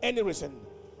for any reason.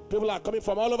 People are coming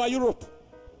from all over Europe,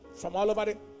 from all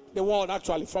over the world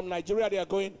actually. From Nigeria they are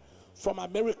going, from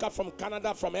America, from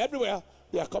Canada, from everywhere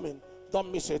they are coming.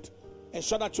 Don't miss it.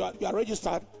 Ensure that you are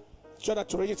registered. Ensure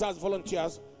that you register as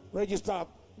volunteers, register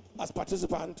as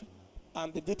participant,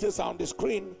 and the details are on the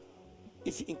screen.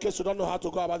 If in case you don't know how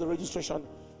to go about the registration,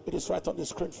 it is right on the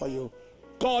screen for you.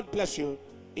 God bless you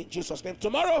in Jesus' name.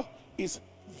 Tomorrow is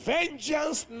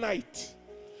vengeance night.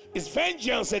 It's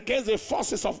vengeance against the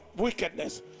forces of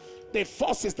wickedness, the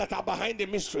forces that are behind the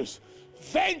mysteries.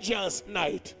 Vengeance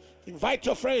night. Invite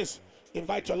your friends,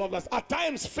 invite your loved ones. At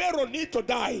times Pharaoh need to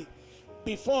die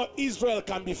before Israel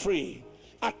can be free.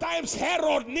 At times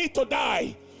Herod need to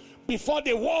die before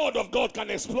the word of God can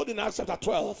explode in Acts chapter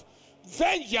 12.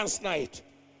 Vengeance night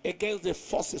against the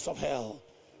forces of hell.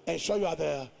 Ensure you are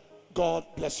there. God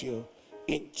bless you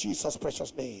in Jesus'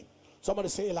 precious name. Somebody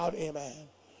say aloud amen.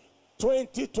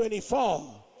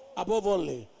 2024, above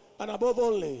only and above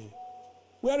only.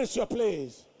 Where is your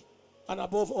place? And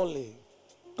above only.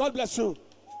 God bless you.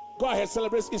 Go ahead,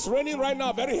 celebrate. It's raining right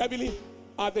now very heavily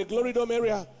at the Glory Dome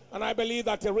area, and I believe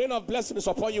that the rain of blessing is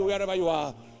upon you wherever you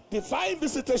are. Divine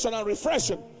visitation and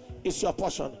refreshing is your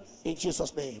portion in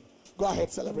Jesus' name. Go ahead,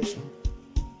 celebration.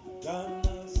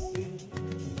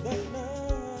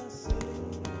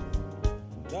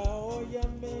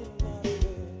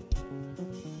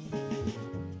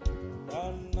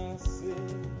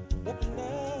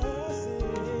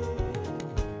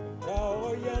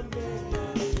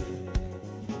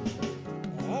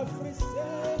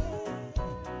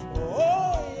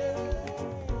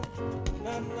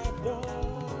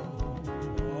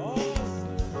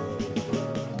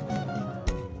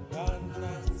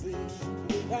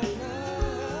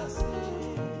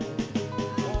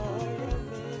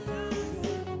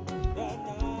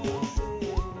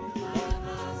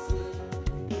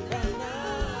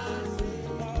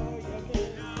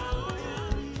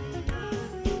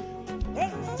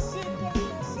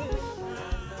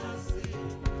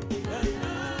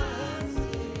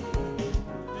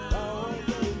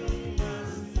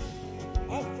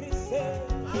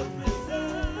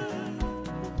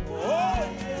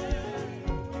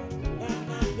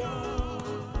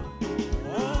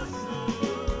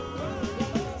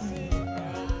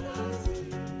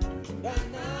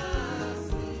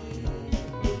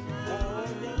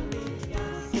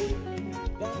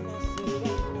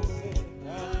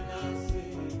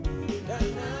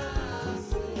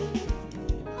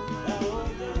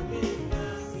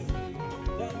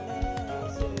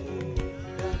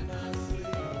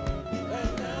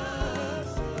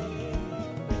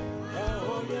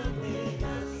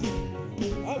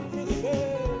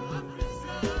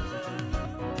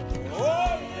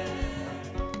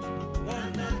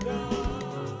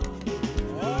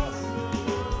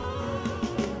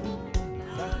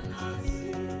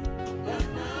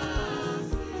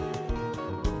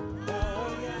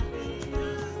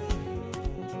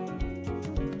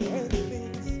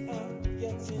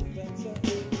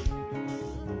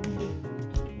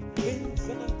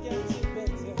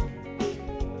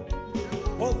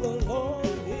 For the Lord